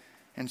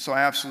 And so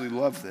I absolutely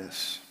love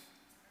this.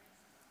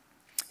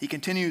 He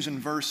continues in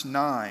verse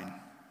 9.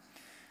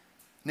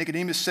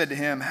 Nicodemus said to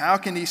him, how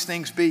can these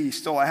things be? He's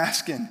still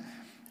asking.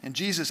 And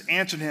Jesus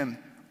answered him,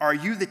 are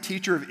you the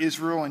teacher of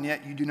Israel, and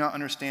yet you do not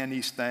understand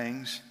these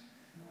things?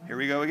 Here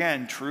we go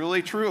again.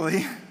 Truly,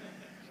 truly,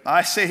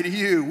 I say to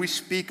you, we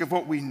speak of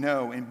what we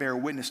know and bear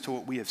witness to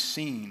what we have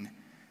seen,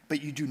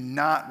 but you do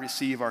not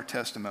receive our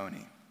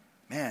testimony.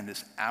 Man,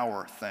 this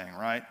our thing,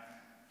 right?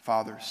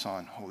 Father,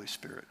 Son, Holy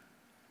Spirit.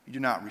 You do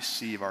not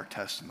receive our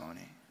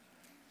testimony.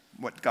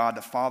 What God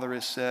the Father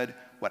has said,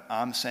 what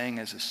I'm saying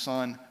as a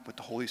son, what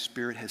the Holy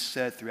Spirit has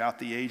said throughout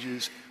the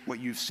ages, what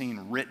you've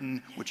seen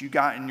written, what you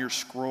got in your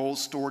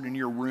scrolls stored in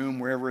your room,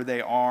 wherever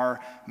they are.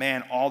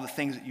 Man, all the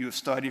things that you have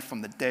studied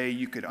from the day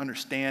you could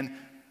understand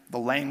the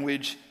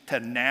language to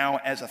now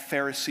as a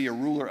Pharisee, a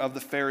ruler of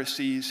the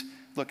Pharisees.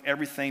 Look,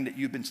 everything that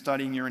you've been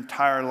studying your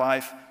entire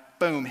life,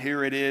 boom,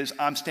 here it is.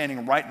 I'm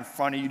standing right in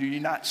front of you. Do you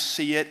not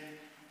see it?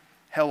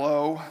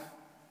 Hello?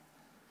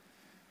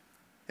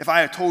 If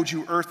I have told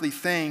you earthly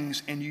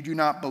things and you do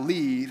not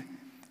believe,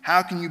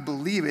 how can you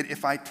believe it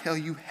if I tell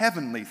you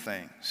heavenly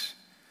things?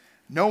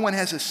 No one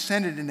has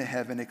ascended into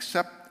heaven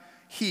except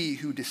he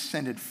who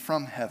descended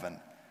from heaven,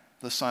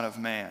 the Son of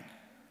Man.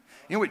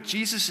 You know what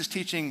Jesus is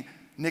teaching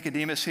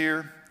Nicodemus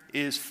here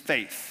is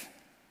faith.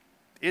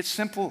 It's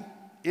simple.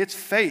 It's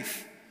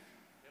faith.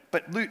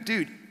 But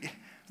dude,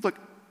 look,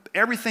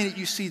 everything that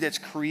you see that's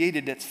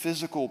created, that's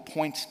physical,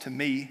 points to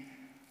me,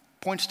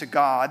 points to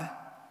God.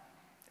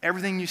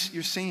 Everything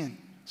you're seeing.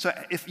 So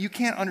if you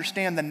can't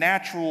understand the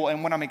natural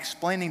and when I'm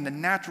explaining the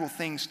natural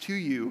things to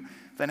you,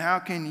 then how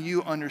can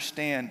you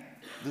understand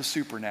the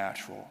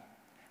supernatural?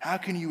 How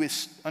can you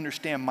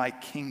understand my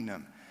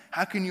kingdom?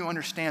 How can you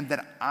understand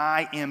that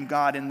I am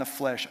God in the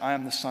flesh? I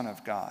am the Son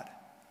of God.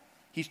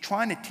 He's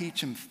trying to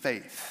teach him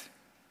faith.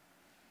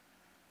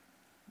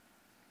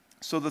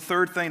 So the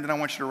third thing that I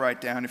want you to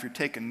write down, if you're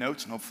taking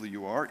notes, and hopefully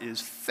you are,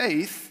 is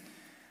faith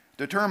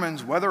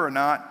determines whether or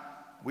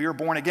not we are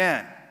born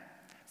again.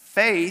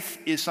 Faith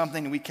is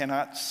something we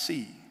cannot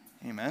see.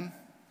 Amen?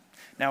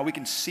 Now, we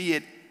can see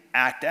it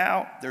act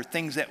out. There are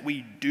things that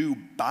we do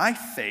by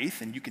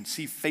faith, and you can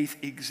see faith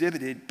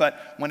exhibited,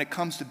 but when it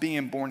comes to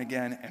being born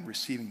again and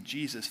receiving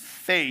Jesus,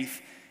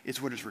 faith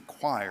is what is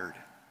required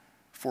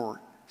for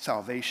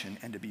salvation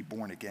and to be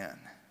born again.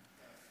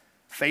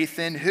 Faith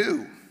in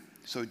who?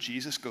 So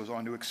Jesus goes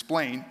on to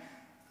explain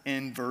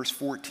in verse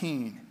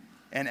 14,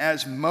 and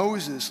as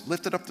Moses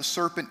lifted up the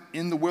serpent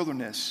in the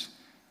wilderness,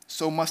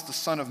 so must the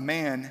Son of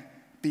Man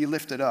be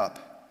lifted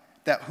up,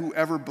 that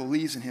whoever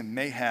believes in him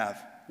may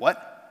have,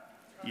 what?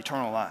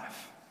 Eternal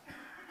life.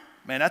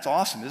 Man, that's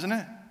awesome, isn't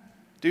it?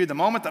 Dude, the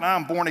moment that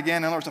I'm born again,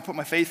 in other words, I put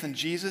my faith in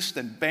Jesus,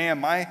 then bam,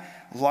 my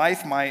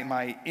life,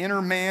 my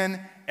inner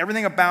man,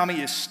 everything about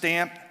me is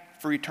stamped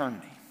for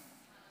eternity.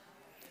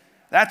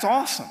 That's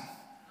awesome.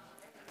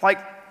 Like,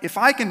 if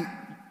I can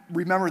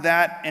remember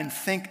that and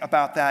think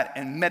about that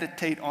and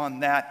meditate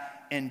on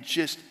that and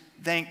just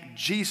thank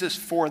Jesus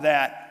for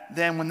that,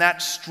 then when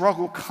that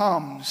struggle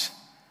comes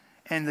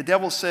and the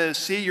devil says,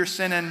 see, you're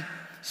sinning,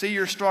 see,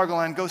 you're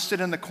struggling, go sit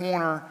in the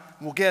corner,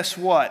 well, guess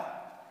what?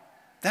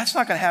 That's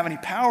not going to have any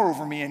power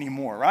over me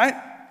anymore, right?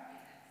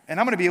 And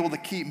I'm going to be able to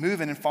keep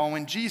moving and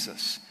following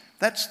Jesus.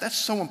 That's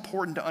so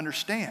important to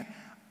understand.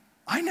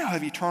 I now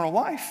have eternal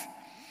life.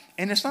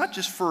 And it's not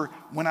just for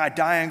when I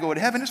die and go to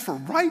heaven, it's for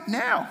right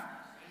now.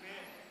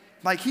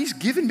 Like, he's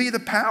given me the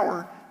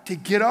power to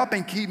get up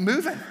and keep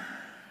moving.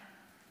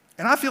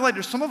 And I feel like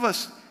there's some of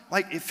us,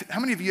 like, how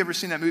many of you ever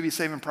seen that movie,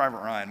 Saving Private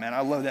Ryan? Man,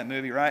 I love that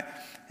movie, right?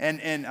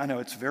 And I know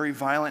it's very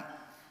violent,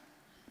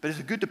 but it's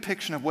a good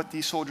depiction of what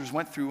these soldiers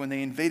went through when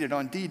they invaded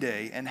on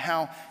D-Day and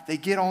how they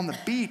get on the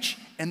beach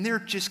and they're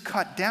just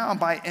cut down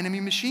by enemy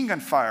machine gun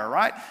fire,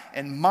 right?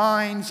 And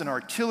mines and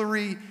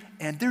artillery,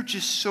 and they're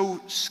just so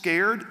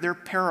scared, they're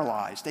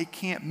paralyzed. They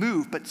can't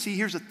move. But see,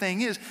 here's the thing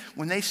is,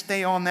 when they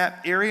stay on that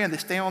area and they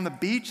stay on the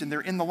beach and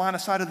they're in the line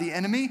of sight of the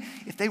enemy,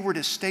 if they were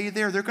to stay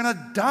there, they're going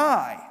to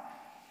die.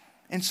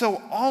 And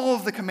so all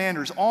of the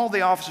commanders, all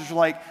the officers are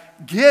like,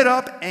 get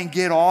up and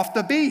get off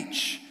the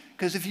beach.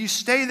 Because if you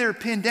stay there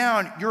pinned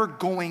down, you're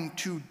going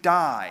to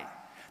die.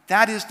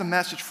 That is the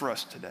message for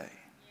us today.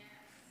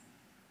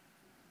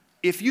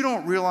 If you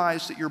don't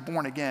realize that you're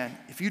born again,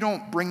 if you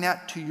don't bring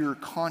that to your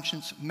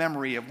conscience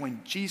memory of when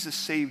Jesus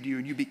saved you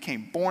and you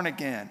became born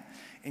again,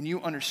 and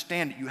you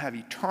understand that you have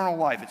eternal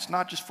life, it's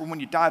not just for when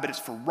you die, but it's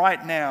for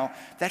right now,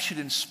 that should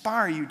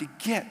inspire you to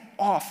get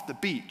off the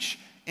beach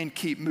and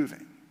keep moving.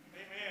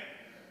 Amen.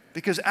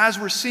 Because as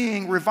we're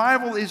seeing,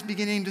 revival is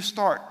beginning to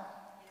start.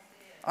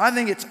 I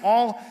think it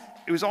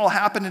was all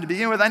happening to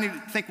begin with. I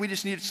think we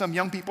just needed some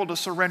young people to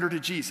surrender to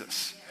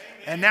Jesus.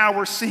 And now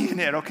we're seeing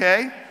it,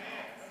 okay?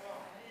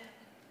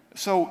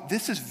 So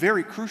this is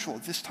very crucial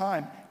at this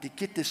time to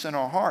get this in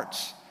our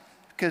hearts.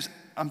 Because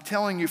I'm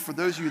telling you, for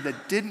those of you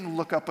that didn't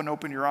look up and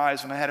open your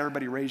eyes when I had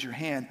everybody raise your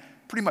hand,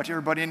 pretty much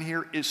everybody in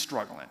here is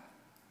struggling.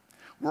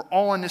 We're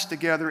all in this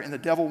together, and the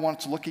devil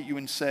wants to look at you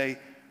and say,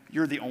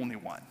 you're the only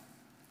one.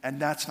 And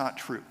that's not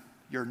true.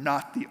 You're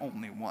not the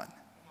only one.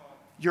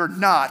 You're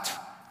not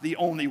the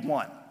only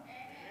one.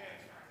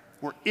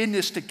 We're in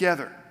this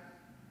together.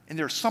 And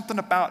there's something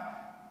about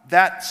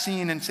that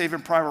scene in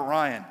Saving Private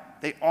Ryan.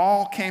 They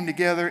all came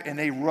together and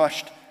they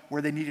rushed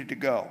where they needed to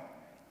go.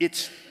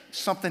 It's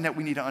something that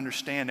we need to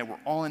understand, that we're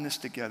all in this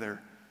together.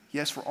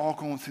 Yes, we're all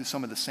going through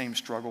some of the same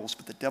struggles,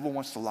 but the devil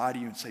wants to lie to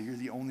you and say you're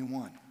the only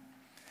one.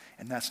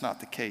 And that's not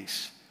the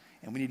case.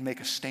 And we need to make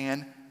a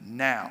stand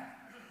now.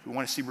 If we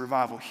want to see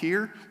revival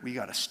here, we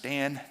got to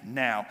stand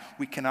now.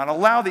 We cannot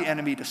allow the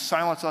enemy to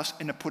silence us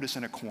and to put us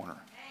in a corner.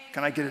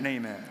 Can I get an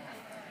amen?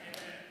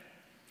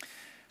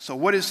 So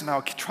now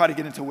I'll try to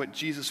get into what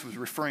Jesus was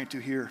referring to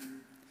here.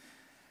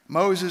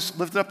 Moses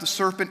lifted up the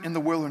serpent in the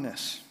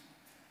wilderness.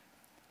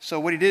 So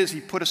what he did is he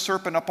put a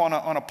serpent up on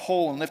a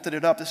pole and lifted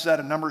it up. This is out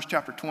of Numbers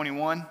chapter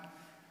 21,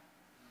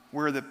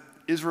 where the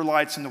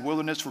Israelites in the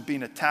wilderness were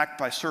being attacked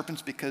by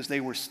serpents because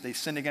they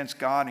sinned against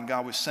God, and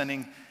God was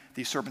sending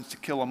these serpents to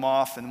kill them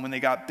off. And when they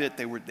got bit,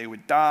 they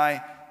would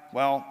die.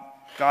 Well,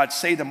 God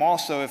saved them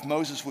also. If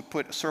Moses would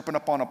put a serpent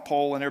up on a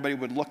pole and everybody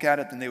would look at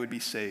it, then they would be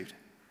saved.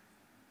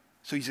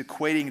 So he's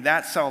equating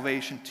that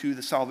salvation to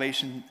the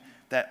salvation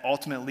that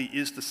ultimately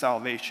is the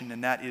salvation,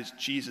 and that is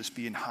Jesus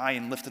being high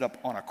and lifted up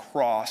on a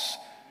cross.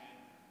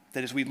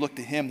 That as we look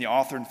to him, the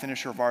author and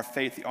finisher of our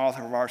faith, the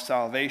author of our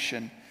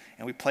salvation,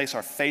 and we place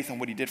our faith in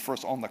what he did for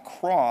us on the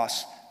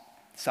cross,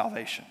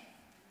 salvation.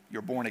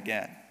 You're born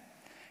again.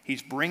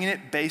 He's bringing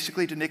it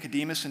basically to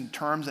Nicodemus in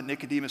terms that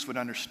Nicodemus would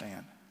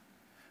understand.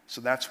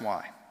 So that's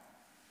why.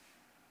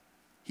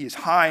 He is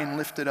high and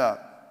lifted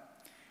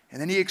up.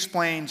 And then he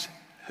explains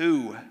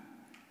who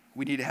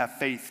we need to have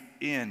faith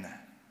in.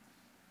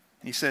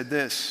 And he said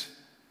this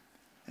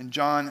in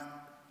John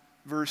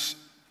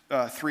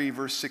 3,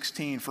 verse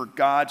 16, for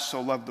God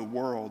so loved the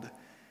world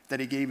that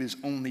he gave his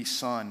only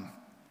Son,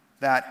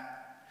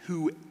 that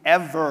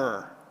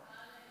whoever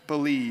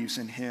believes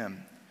in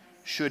him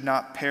should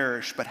not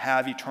perish, but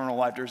have eternal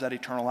life. There's that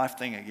eternal life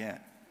thing again.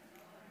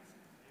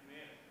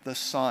 The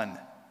Son.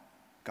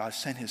 God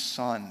sent his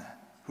Son.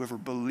 Whoever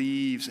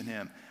believes in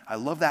him. I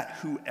love that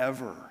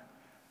whoever.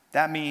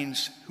 That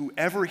means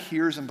whoever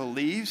hears and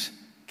believes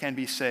can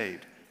be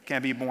saved,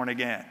 can be born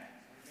again.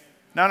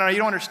 No, you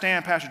don't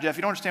understand, Pastor Jeff.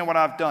 You don't understand what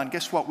I've done.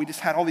 Guess what? We just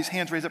had all these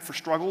hands raised up for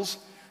struggles.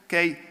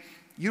 Okay?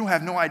 You don't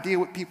have no idea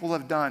what people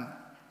have done.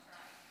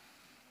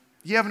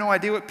 You have no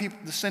idea what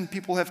the sin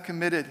people have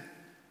committed.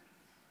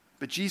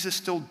 But Jesus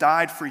still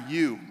died for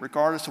you,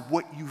 regardless of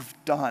what you've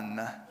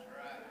done.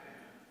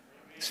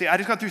 See, I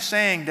just got through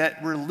saying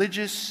that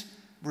religious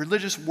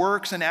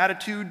works and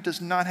attitude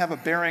does not have a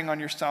bearing on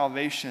your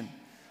salvation.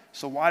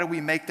 So why do we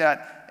make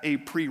that a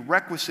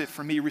prerequisite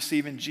for me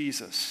receiving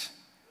Jesus?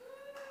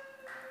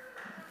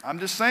 I'm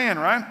just saying,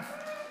 right?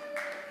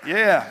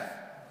 Yeah.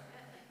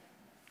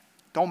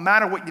 Don't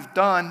matter what you've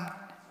done.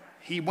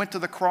 He went to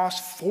the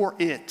cross for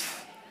it.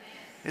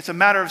 It's a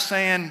matter of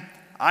saying,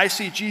 I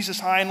see Jesus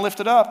high and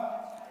lifted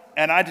up,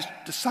 and I just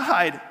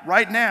decide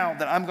right now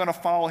that I'm going to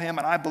follow him,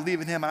 and I believe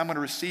in him, I'm going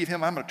to receive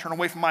him, I'm going to turn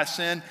away from my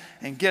sin,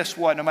 and guess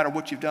what? No matter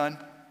what you've done,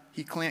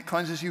 he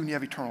cleanses you and you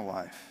have eternal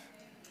life.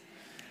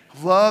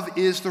 Love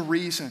is the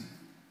reason.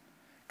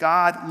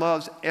 God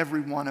loves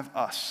every one of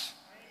us,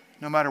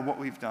 no matter what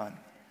we've done.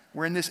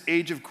 We're in this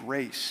age of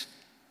grace.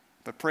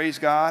 But praise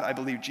God, I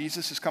believe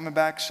Jesus is coming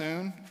back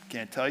soon.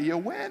 Can't tell you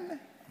when.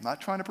 I'm not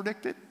trying to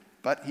predict it,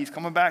 but he's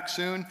coming back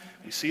soon.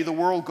 We see the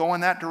world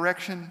going that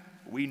direction.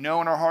 We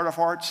know in our heart of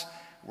hearts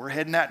we're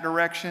heading that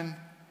direction.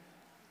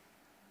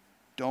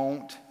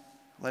 Don't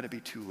let it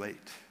be too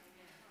late.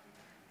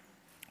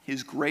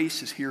 His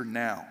grace is here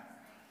now.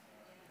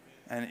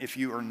 And if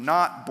you are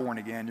not born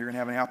again, you're going to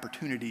have an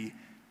opportunity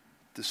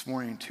this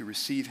morning to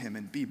receive him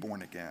and be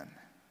born again.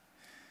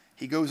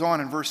 He goes on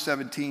in verse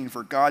 17,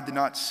 for God did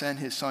not send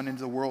his Son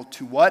into the world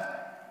to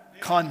what?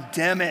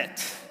 Condemn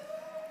it.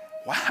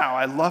 Wow,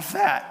 I love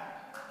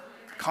that.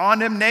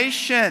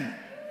 Condemnation.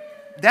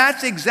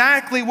 That's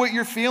exactly what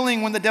you're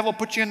feeling when the devil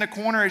puts you in the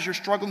corner as you're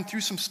struggling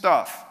through some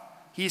stuff.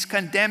 He's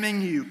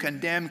condemning you.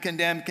 Condemn,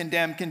 condemn,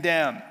 condemn,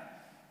 condemn.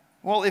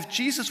 Well, if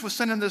Jesus was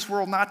sent in this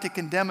world not to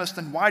condemn us,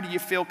 then why do you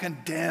feel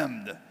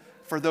condemned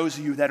for those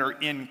of you that are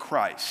in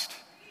Christ?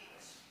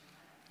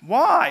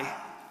 Why?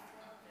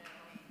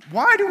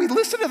 Why do we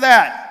listen to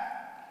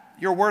that?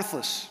 You're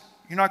worthless.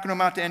 You're not going to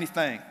amount to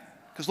anything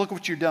because look at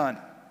what you've done.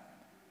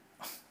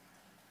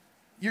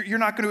 You're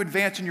not going to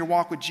advance in your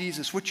walk with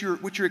Jesus. What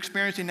you're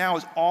experiencing now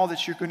is all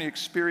that you're going to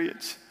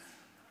experience.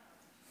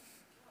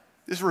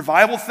 This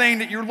revival thing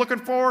that you're looking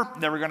for,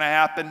 never going to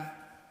happen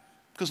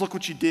because look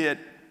what you did.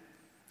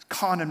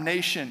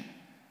 Condemnation.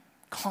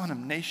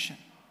 Condemnation.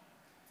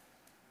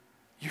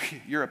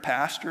 You're a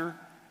pastor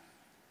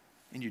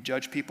and you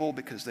judge people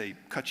because they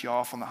cut you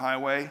off on the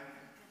highway.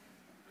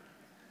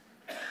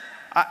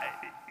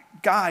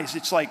 Guys,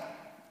 it's like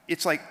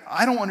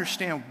I don't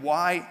understand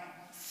why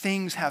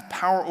things have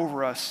power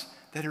over us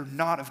that are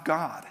not of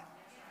God.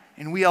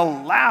 And we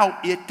allow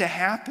it to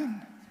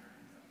happen.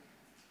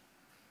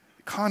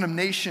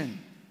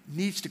 Condemnation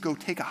needs to go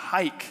take a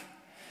hike.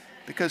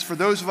 Because for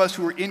those of us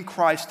who are in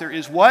Christ, there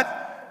is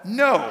what?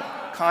 No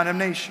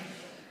condemnation.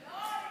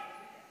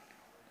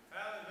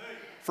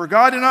 For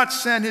God did not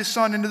send his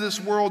Son into this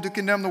world to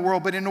condemn the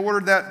world, but in order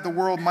that the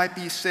world might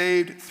be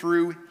saved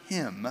through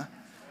him.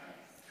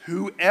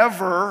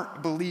 Whoever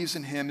believes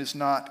in him is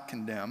not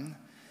condemned,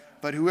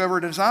 but whoever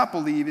does not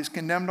believe is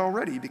condemned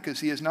already because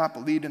he has not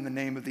believed in the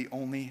name of the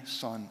only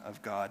Son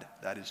of God,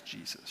 that is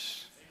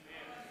Jesus.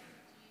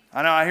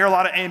 I know I hear a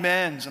lot of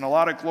amens and a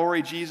lot of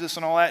glory, Jesus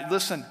and all that.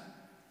 Listen,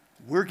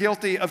 we're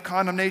guilty of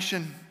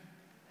condemnation.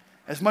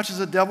 As much as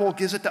the devil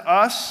gives it to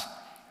us,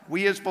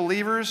 we as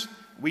believers,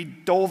 we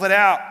dole it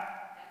out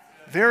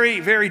very,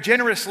 very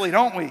generously,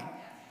 don't we?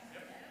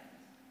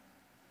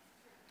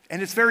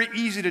 And it's very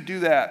easy to do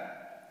that.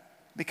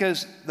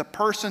 Because the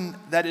person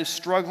that is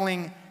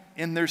struggling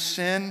in their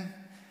sin,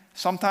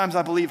 sometimes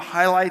I believe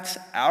highlights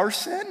our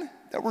sin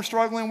that we're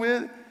struggling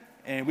with,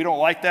 and we don't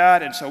like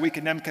that, and so we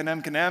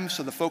condemn,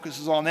 so the focus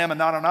is on them and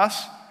not on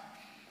us.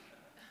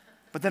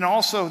 But then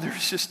also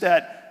there's just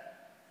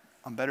that,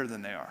 I'm better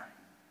than they are.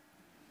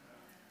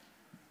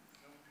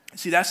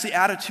 See, that's the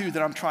attitude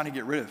that I'm trying to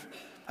get rid of.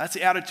 That's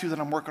the attitude that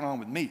I'm working on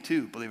with me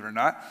too, believe it or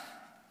not.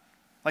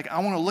 Like, I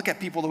want to look at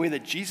people the way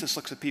that Jesus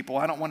looks at people.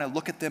 I don't want to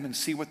look at them and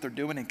see what they're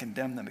doing and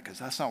condemn them because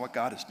that's not what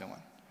God is doing.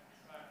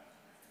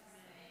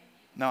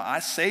 No, I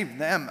saved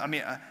them. I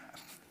mean,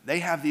 they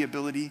have the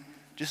ability,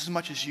 just as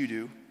much as you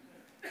do,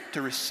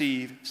 to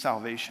receive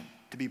salvation,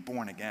 to be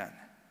born again.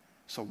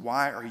 So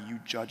why are you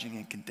judging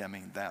and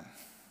condemning them?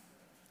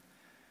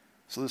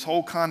 So this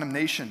whole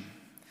condemnation.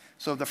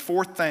 So the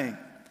fourth thing,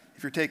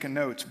 if you're taking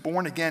notes,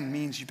 born again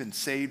means you've been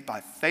saved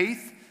by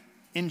faith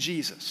in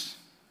Jesus.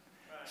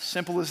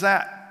 Simple as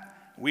that.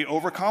 We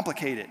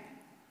overcomplicate it.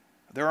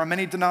 There are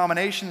many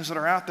denominations that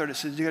are out there that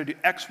says you got to do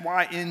X,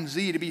 Y, and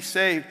Z to be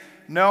saved.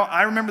 No,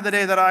 I remember the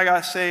day that I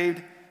got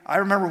saved. I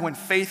remember when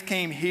faith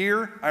came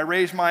here. I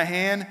raised my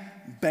hand.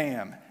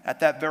 Bam.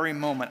 At that very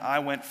moment, I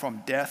went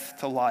from death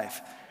to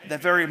life. At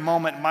that very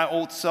moment, my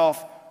old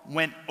self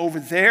went over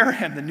there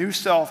and the new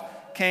self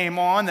came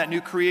on, that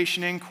new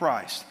creation in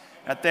Christ.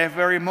 At that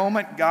very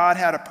moment, God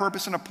had a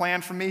purpose and a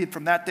plan for me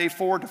from that day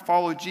forward to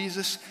follow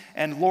Jesus.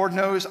 And Lord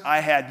knows I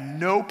had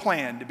no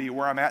plan to be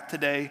where I'm at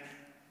today,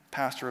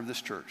 pastor of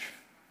this church.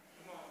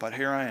 But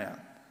here I am.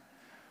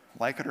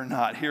 Like it or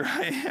not, here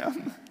I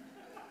am.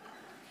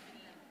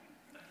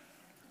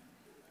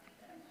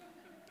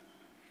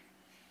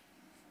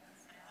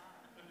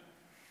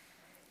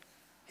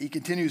 He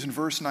continues in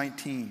verse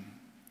 19.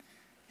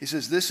 He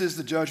says, this is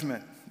the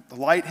judgment. The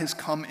light has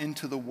come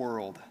into the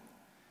world.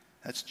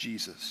 That's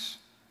Jesus.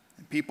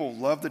 And people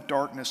love the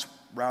darkness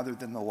rather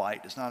than the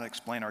light. Does not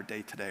explain our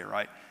day today,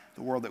 right?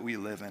 The world that we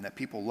live in. That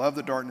people love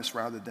the darkness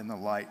rather than the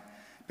light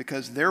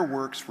because their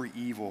works were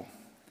evil.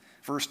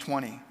 Verse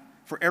 20.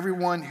 For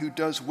everyone who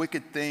does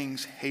wicked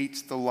things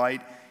hates the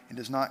light and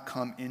does not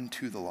come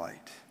into the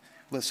light,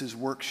 lest his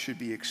works should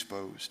be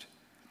exposed.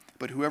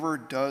 But whoever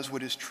does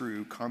what is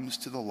true comes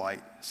to the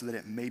light so that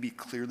it may be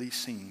clearly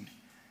seen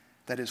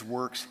that his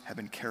works have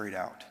been carried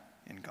out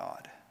in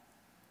God.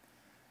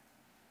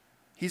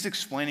 He's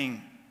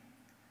explaining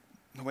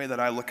the way that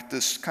I look at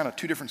this kind of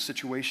two different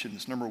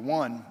situations. Number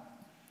one,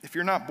 if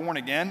you're not born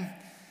again,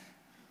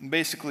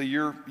 basically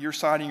you're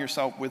siding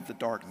yourself with the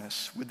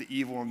darkness, with the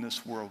evil in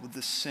this world, with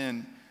the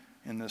sin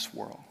in this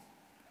world.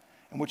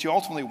 And what you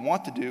ultimately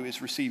want to do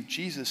is receive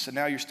Jesus, and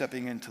now you're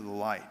stepping into the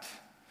light.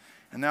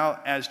 And now,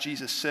 as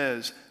Jesus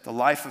says, the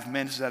life of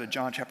men, this is out of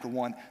John chapter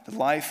 1, the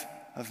life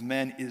of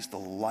men is the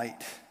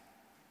light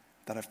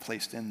that I've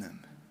placed in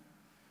them.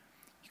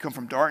 You come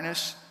from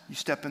darkness, you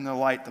step in the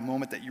light the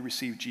moment that you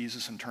receive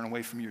Jesus and turn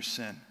away from your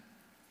sin.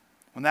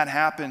 When that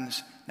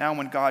happens, now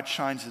when God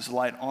shines his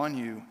light on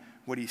you,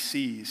 what he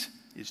sees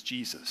is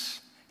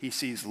Jesus. He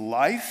sees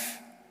life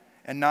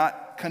and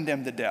not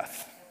condemned to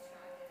death.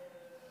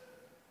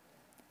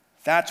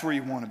 That's where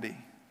you want to be.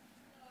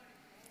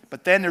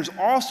 But then there's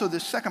also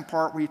this second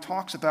part where he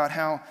talks about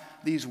how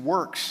these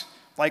works,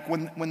 like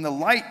when the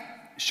light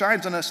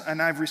shines on us and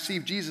I've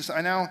received Jesus,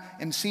 I now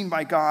am seen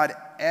by God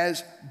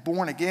as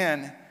born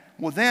again.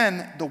 Well,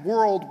 then the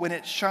world, when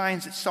it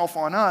shines itself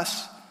on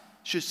us,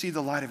 should see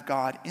the light of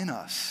God in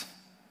us.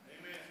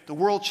 Amen. The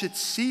world should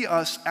see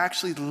us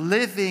actually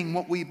living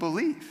what we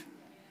believe.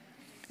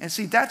 And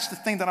see, that's the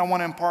thing that I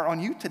want to impart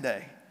on you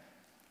today.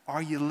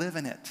 Are you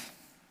living it?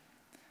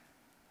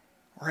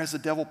 Or has the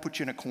devil put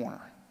you in a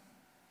corner?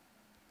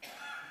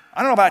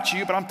 I don't know about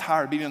you, but I'm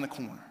tired of being in the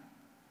corner.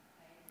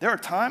 There are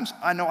times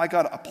I know I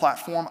got a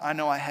platform. I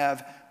know I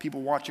have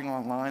people watching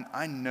online.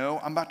 I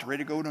know I'm about to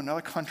ready to go to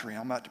another country.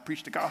 I'm about to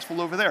preach the gospel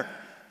over there.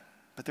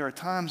 But there are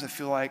times I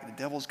feel like the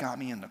devil's got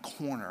me in the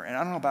corner. And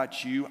I don't know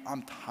about you,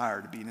 I'm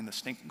tired of being in the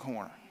stinking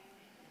corner.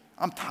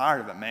 I'm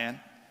tired of it, man.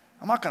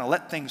 I'm not going to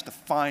let things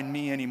define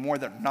me anymore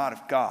that are not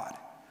of God.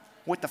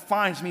 What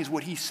defines me is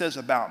what he says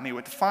about me.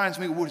 What defines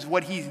me is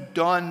what he's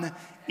done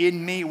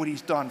in me, what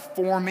he's done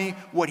for me,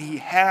 what he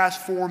has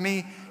for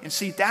me. And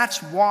see,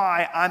 that's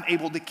why I'm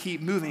able to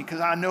keep moving, because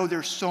I know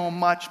there's so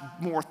much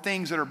more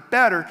things that are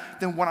better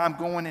than what I'm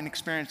going and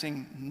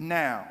experiencing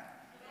now.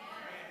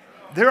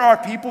 There are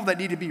people that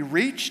need to be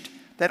reached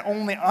that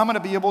only I'm going to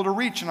be able to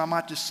reach, and I'm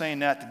not just saying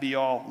that to be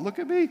all, look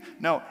at me.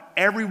 No,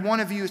 every one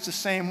of you is the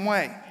same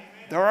way.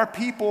 There are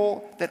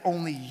people that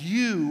only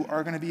you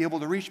are going to be able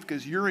to reach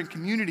because you're in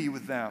community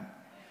with them.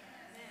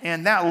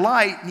 And that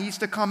light needs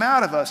to come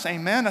out of us.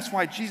 Amen? That's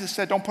why Jesus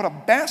said, don't put a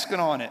basket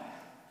on it.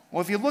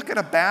 Well, if you look at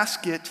a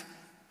basket,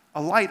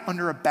 a light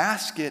under a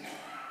basket,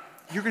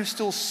 you're going to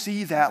still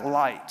see that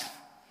light.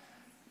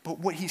 But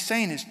what he's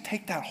saying is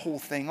take that whole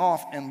thing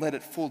off and let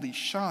it fully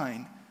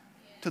shine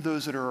to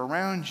those that are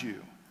around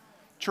you.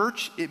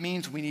 Church, it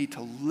means we need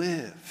to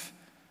live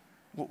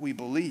what we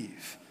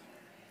believe.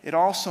 It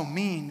also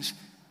means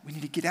we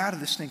need to get out of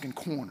this stinking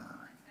corner.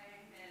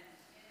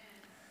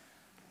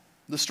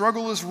 The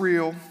struggle is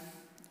real.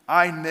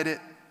 I admit it.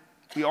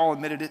 We all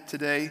admitted it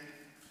today,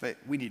 but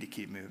we need to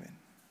keep moving.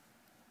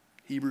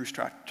 Hebrews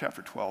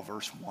chapter 12,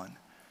 verse 1.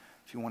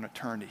 If you want to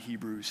turn to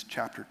Hebrews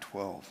chapter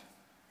 12,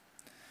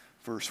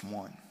 verse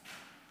 1.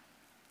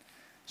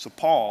 So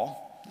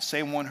Paul, the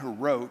same one who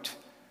wrote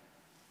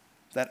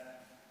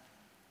that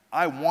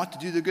I want to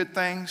do the good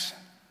things,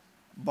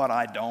 but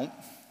I don't.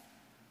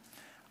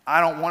 I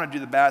don't want to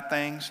do the bad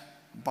things,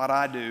 but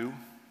I do.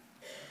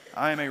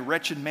 I am a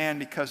wretched man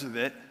because of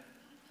it.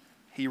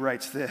 He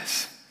writes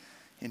this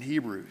in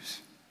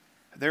Hebrews.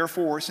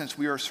 Therefore, since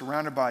we are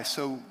surrounded by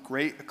so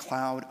great a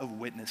cloud of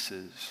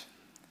witnesses,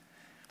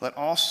 let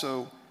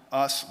also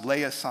us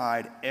lay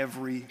aside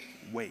every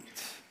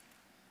weight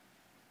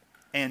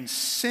and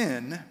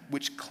sin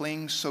which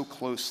clings so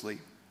closely,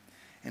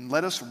 and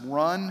let us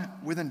run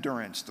with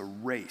endurance the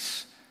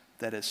race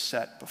that is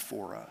set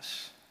before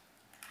us.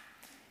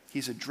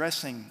 He's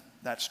addressing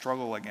that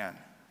struggle again,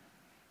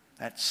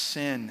 that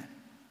sin,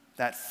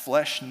 that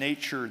flesh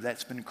nature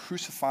that's been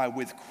crucified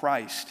with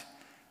Christ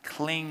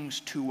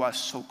clings to us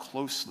so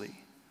closely.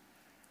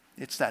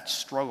 It's that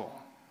struggle.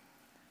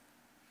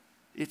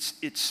 It's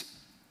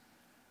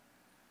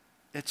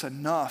it's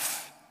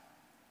enough,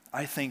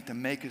 I think, to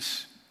make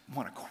us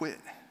want to quit.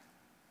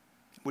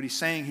 What he's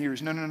saying here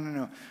is,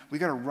 no. We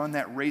got to run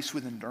that race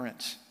with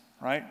endurance,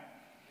 right? Amen.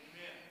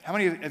 How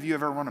many of you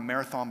have ever run a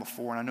marathon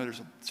before? And I know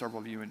there's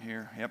several of you in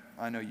here. Yep,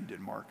 I know you did,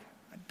 Mark.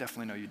 I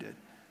definitely know you did.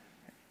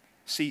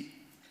 See,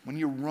 when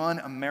you run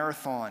a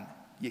marathon,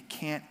 you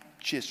can't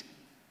just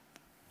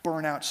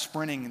burn out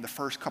sprinting in the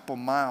first couple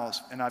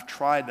miles. And I've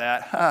tried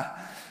that.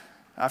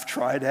 I've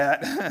tried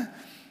that.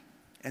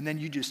 And then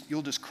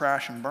you'll just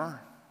crash and burn.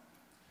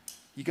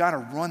 You got to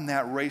run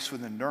that race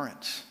with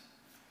endurance.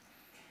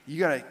 You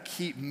got to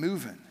keep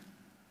moving.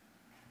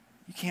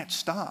 You can't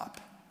stop,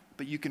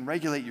 but you can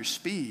regulate your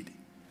speed.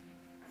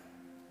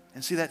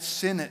 And see, that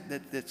sin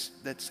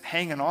that's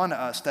hanging on to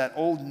us, that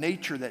old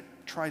nature that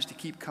tries to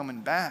keep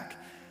coming back,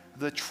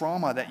 the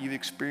trauma that you've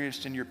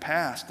experienced in your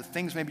past, the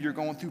things maybe you're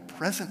going through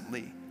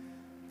presently,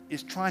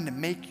 is trying to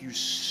make you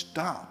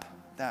stop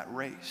that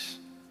race.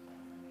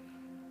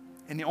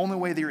 And the only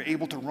way that you're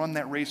able to run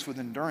that race with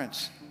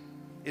endurance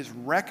is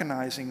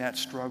recognizing that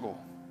struggle.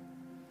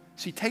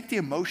 See, take the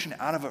emotion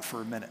out of it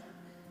for a minute,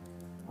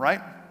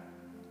 right?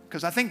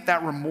 Because I think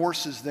that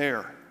remorse is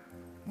there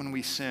when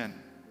we sin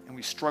and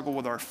we struggle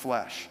with our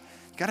flesh.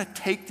 You got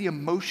to take the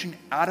emotion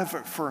out of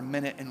it for a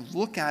minute and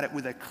look at it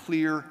with a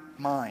clear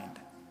mind.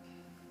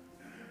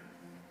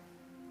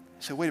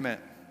 So wait a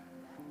minute.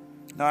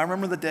 Now, I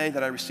remember the day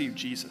that I received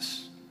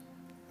Jesus.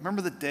 I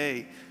remember the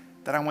day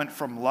that I went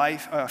from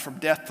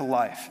death to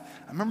life.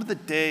 I remember the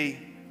day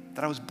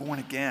that I was born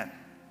again.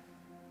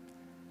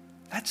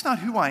 That's not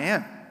who I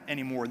am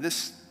anymore.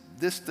 This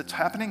that's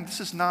happening, this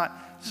is not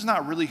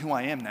really who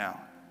I am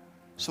now.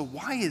 So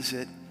why is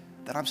it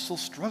that I'm still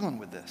struggling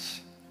with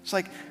this? It's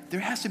like there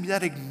has to be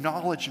that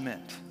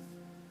acknowledgement.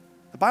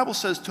 The Bible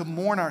says to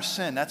mourn our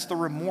sin. That's the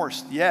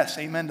remorse. Yes,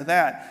 amen to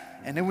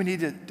that. And then we need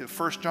to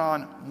 1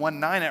 John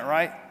 1:9 it,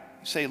 right?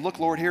 Say, look,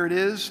 Lord, here it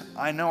is.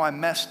 I know I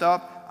messed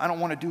up. I don't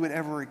want to do it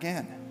ever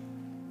again.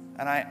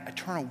 And I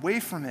turn away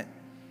from it.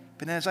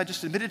 But then as I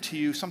just admitted to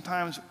you,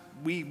 sometimes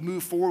we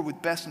move forward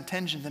with best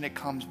intentions and it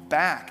comes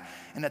back.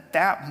 And at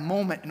that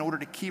moment, in order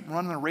to keep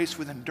running the race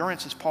with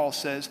endurance, as Paul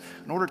says,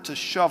 in order to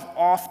shove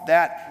off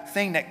that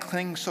thing that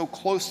clings so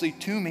closely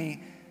to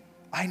me,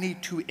 I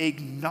need to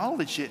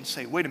acknowledge it and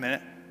say, wait a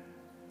minute,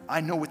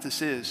 I know what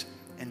this is.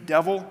 And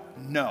devil,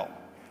 no,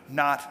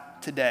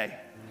 not today.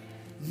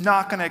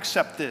 Not going to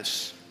accept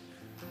this.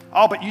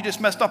 Oh, but you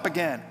just messed up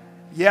again.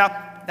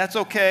 Yep, that's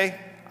okay.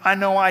 I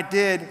know I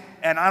did,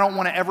 and I don't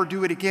want to ever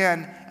do it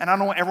again, and I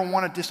don't ever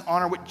want to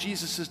dishonor what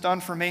Jesus has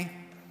done for me.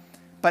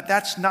 But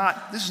this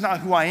is not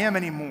who I am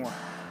anymore.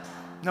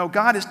 No,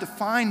 God has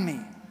defined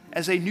me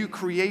as a new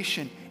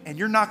creation, and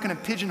you're not going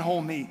to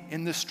pigeonhole me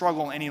in this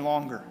struggle any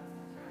longer.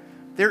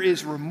 There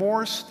is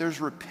remorse, there's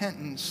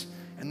repentance,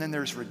 and then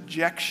there's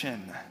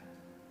rejection.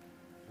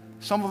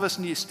 Some of us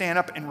need to stand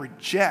up and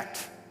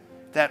reject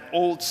that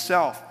old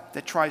self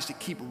that tries to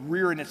keep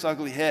rearing its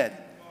ugly head.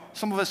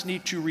 Some of us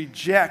need to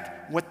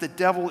reject what the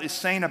devil is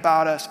saying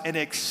about us and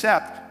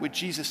accept what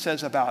Jesus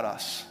says about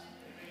us.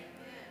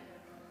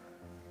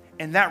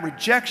 And that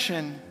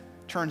rejection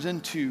turns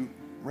into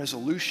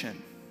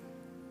resolution.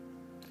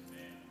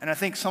 And I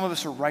think some of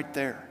us are right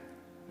there.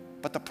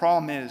 But the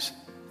problem is,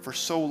 for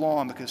so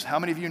long, because how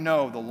many of you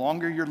know the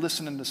longer you're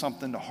listening to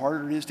something, the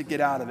harder it is to get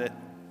out of it.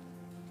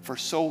 For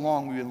so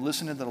long, we've been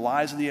listening to the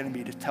lies of the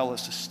enemy to tell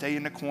us to stay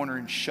in the corner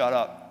and shut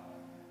up.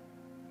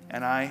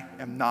 And I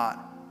am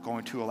not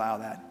going to allow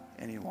that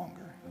any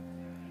longer.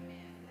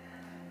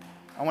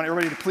 I want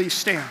everybody to please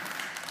stand.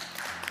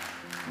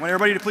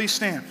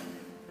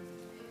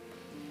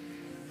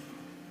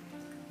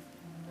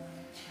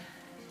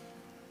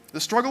 The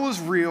struggle is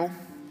real.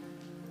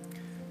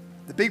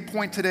 The big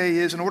point today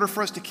is, in order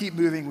for us to keep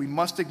moving, we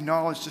must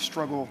acknowledge the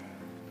struggle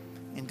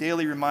and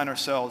daily remind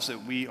ourselves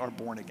that we are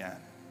born again.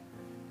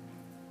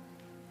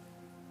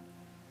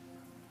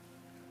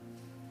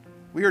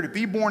 We are to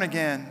be born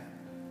again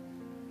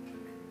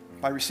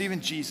by receiving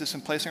Jesus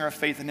and placing our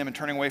faith in Him and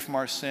turning away from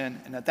our sin.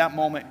 And at that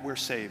moment, we're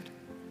saved.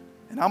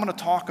 And I'm going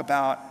to talk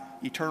about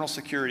eternal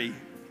security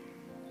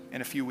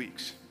in a few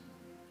weeks.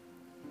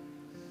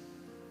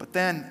 But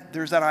then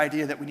there's that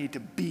idea that we need to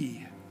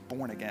be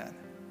born again.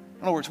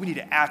 In other words, we need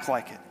to act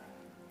like it.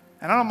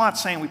 And I'm not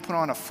saying we put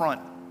on a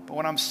front, but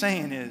what I'm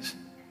saying is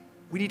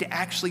we need to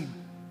actually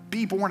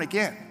be born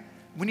again.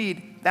 We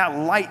need that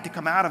light to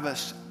come out of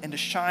us and to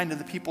shine to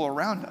the people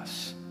around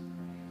us.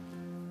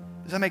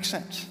 Does that make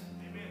sense?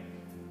 Amen.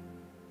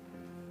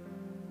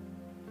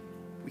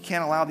 We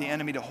can't allow the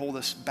enemy to hold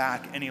us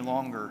back any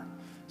longer.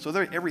 So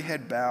every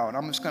head bowed.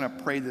 I'm just going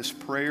to pray this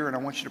prayer, and I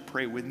want you to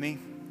pray with me.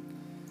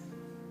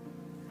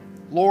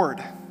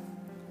 Lord,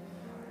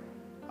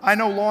 I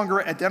no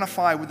longer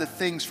identify with the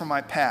things from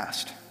my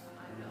past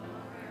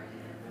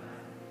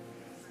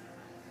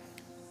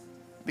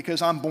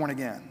because I'm born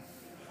again.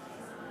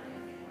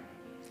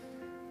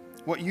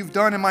 What you've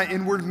done in my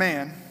inward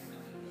man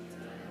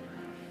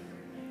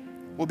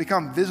will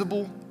become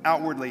visible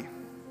outwardly,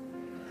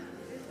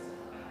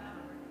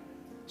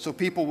 so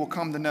people will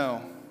come to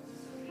know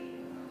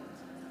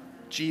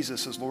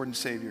Jesus as Lord and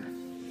Savior.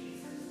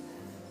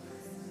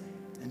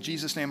 In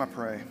Jesus' name I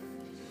pray.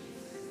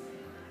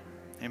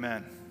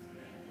 Amen.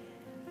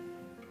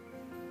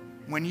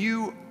 When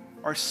you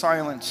are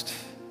silenced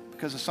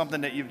because of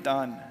something that you've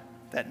done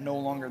that no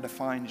longer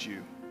defines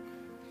you,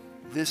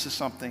 this is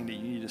something that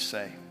you need to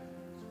say.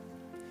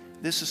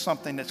 This is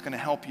something that's going to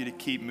help you to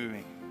keep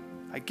moving.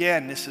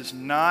 Again,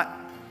 I'm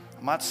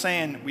not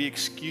saying we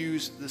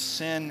excuse the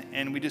sin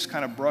and we just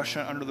kind of brush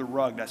it under the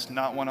rug. That's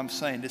not what I'm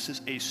saying. This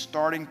is a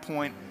starting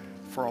point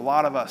for a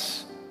lot of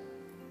us.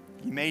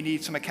 You may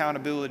need some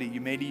accountability.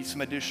 You may need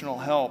some additional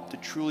help to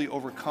truly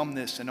overcome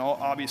this. And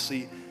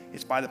obviously,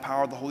 it's by the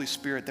power of the Holy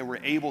Spirit that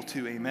we're able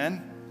to.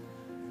 Amen?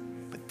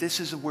 But this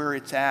is where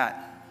it's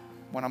at.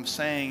 What I'm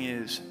saying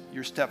is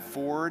your step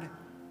forward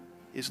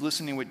is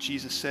listening to what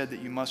Jesus said,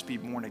 that you must be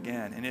born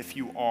again. And if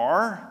you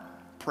are,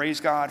 praise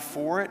God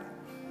for it,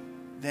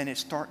 then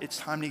it's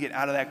time to get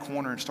out of that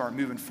corner and start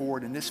moving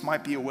forward. And this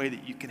might be a way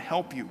that you can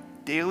help you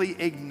daily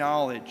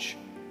acknowledge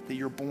that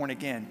you're born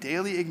again.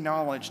 Daily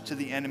acknowledge to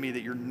the enemy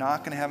that you're not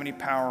going to have any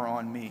power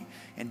on me.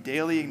 And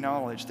daily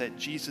acknowledge that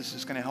Jesus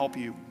is going to help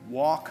you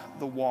walk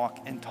the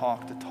walk and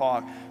talk the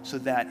talk so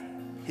that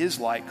his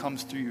light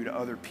comes through you to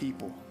other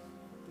people.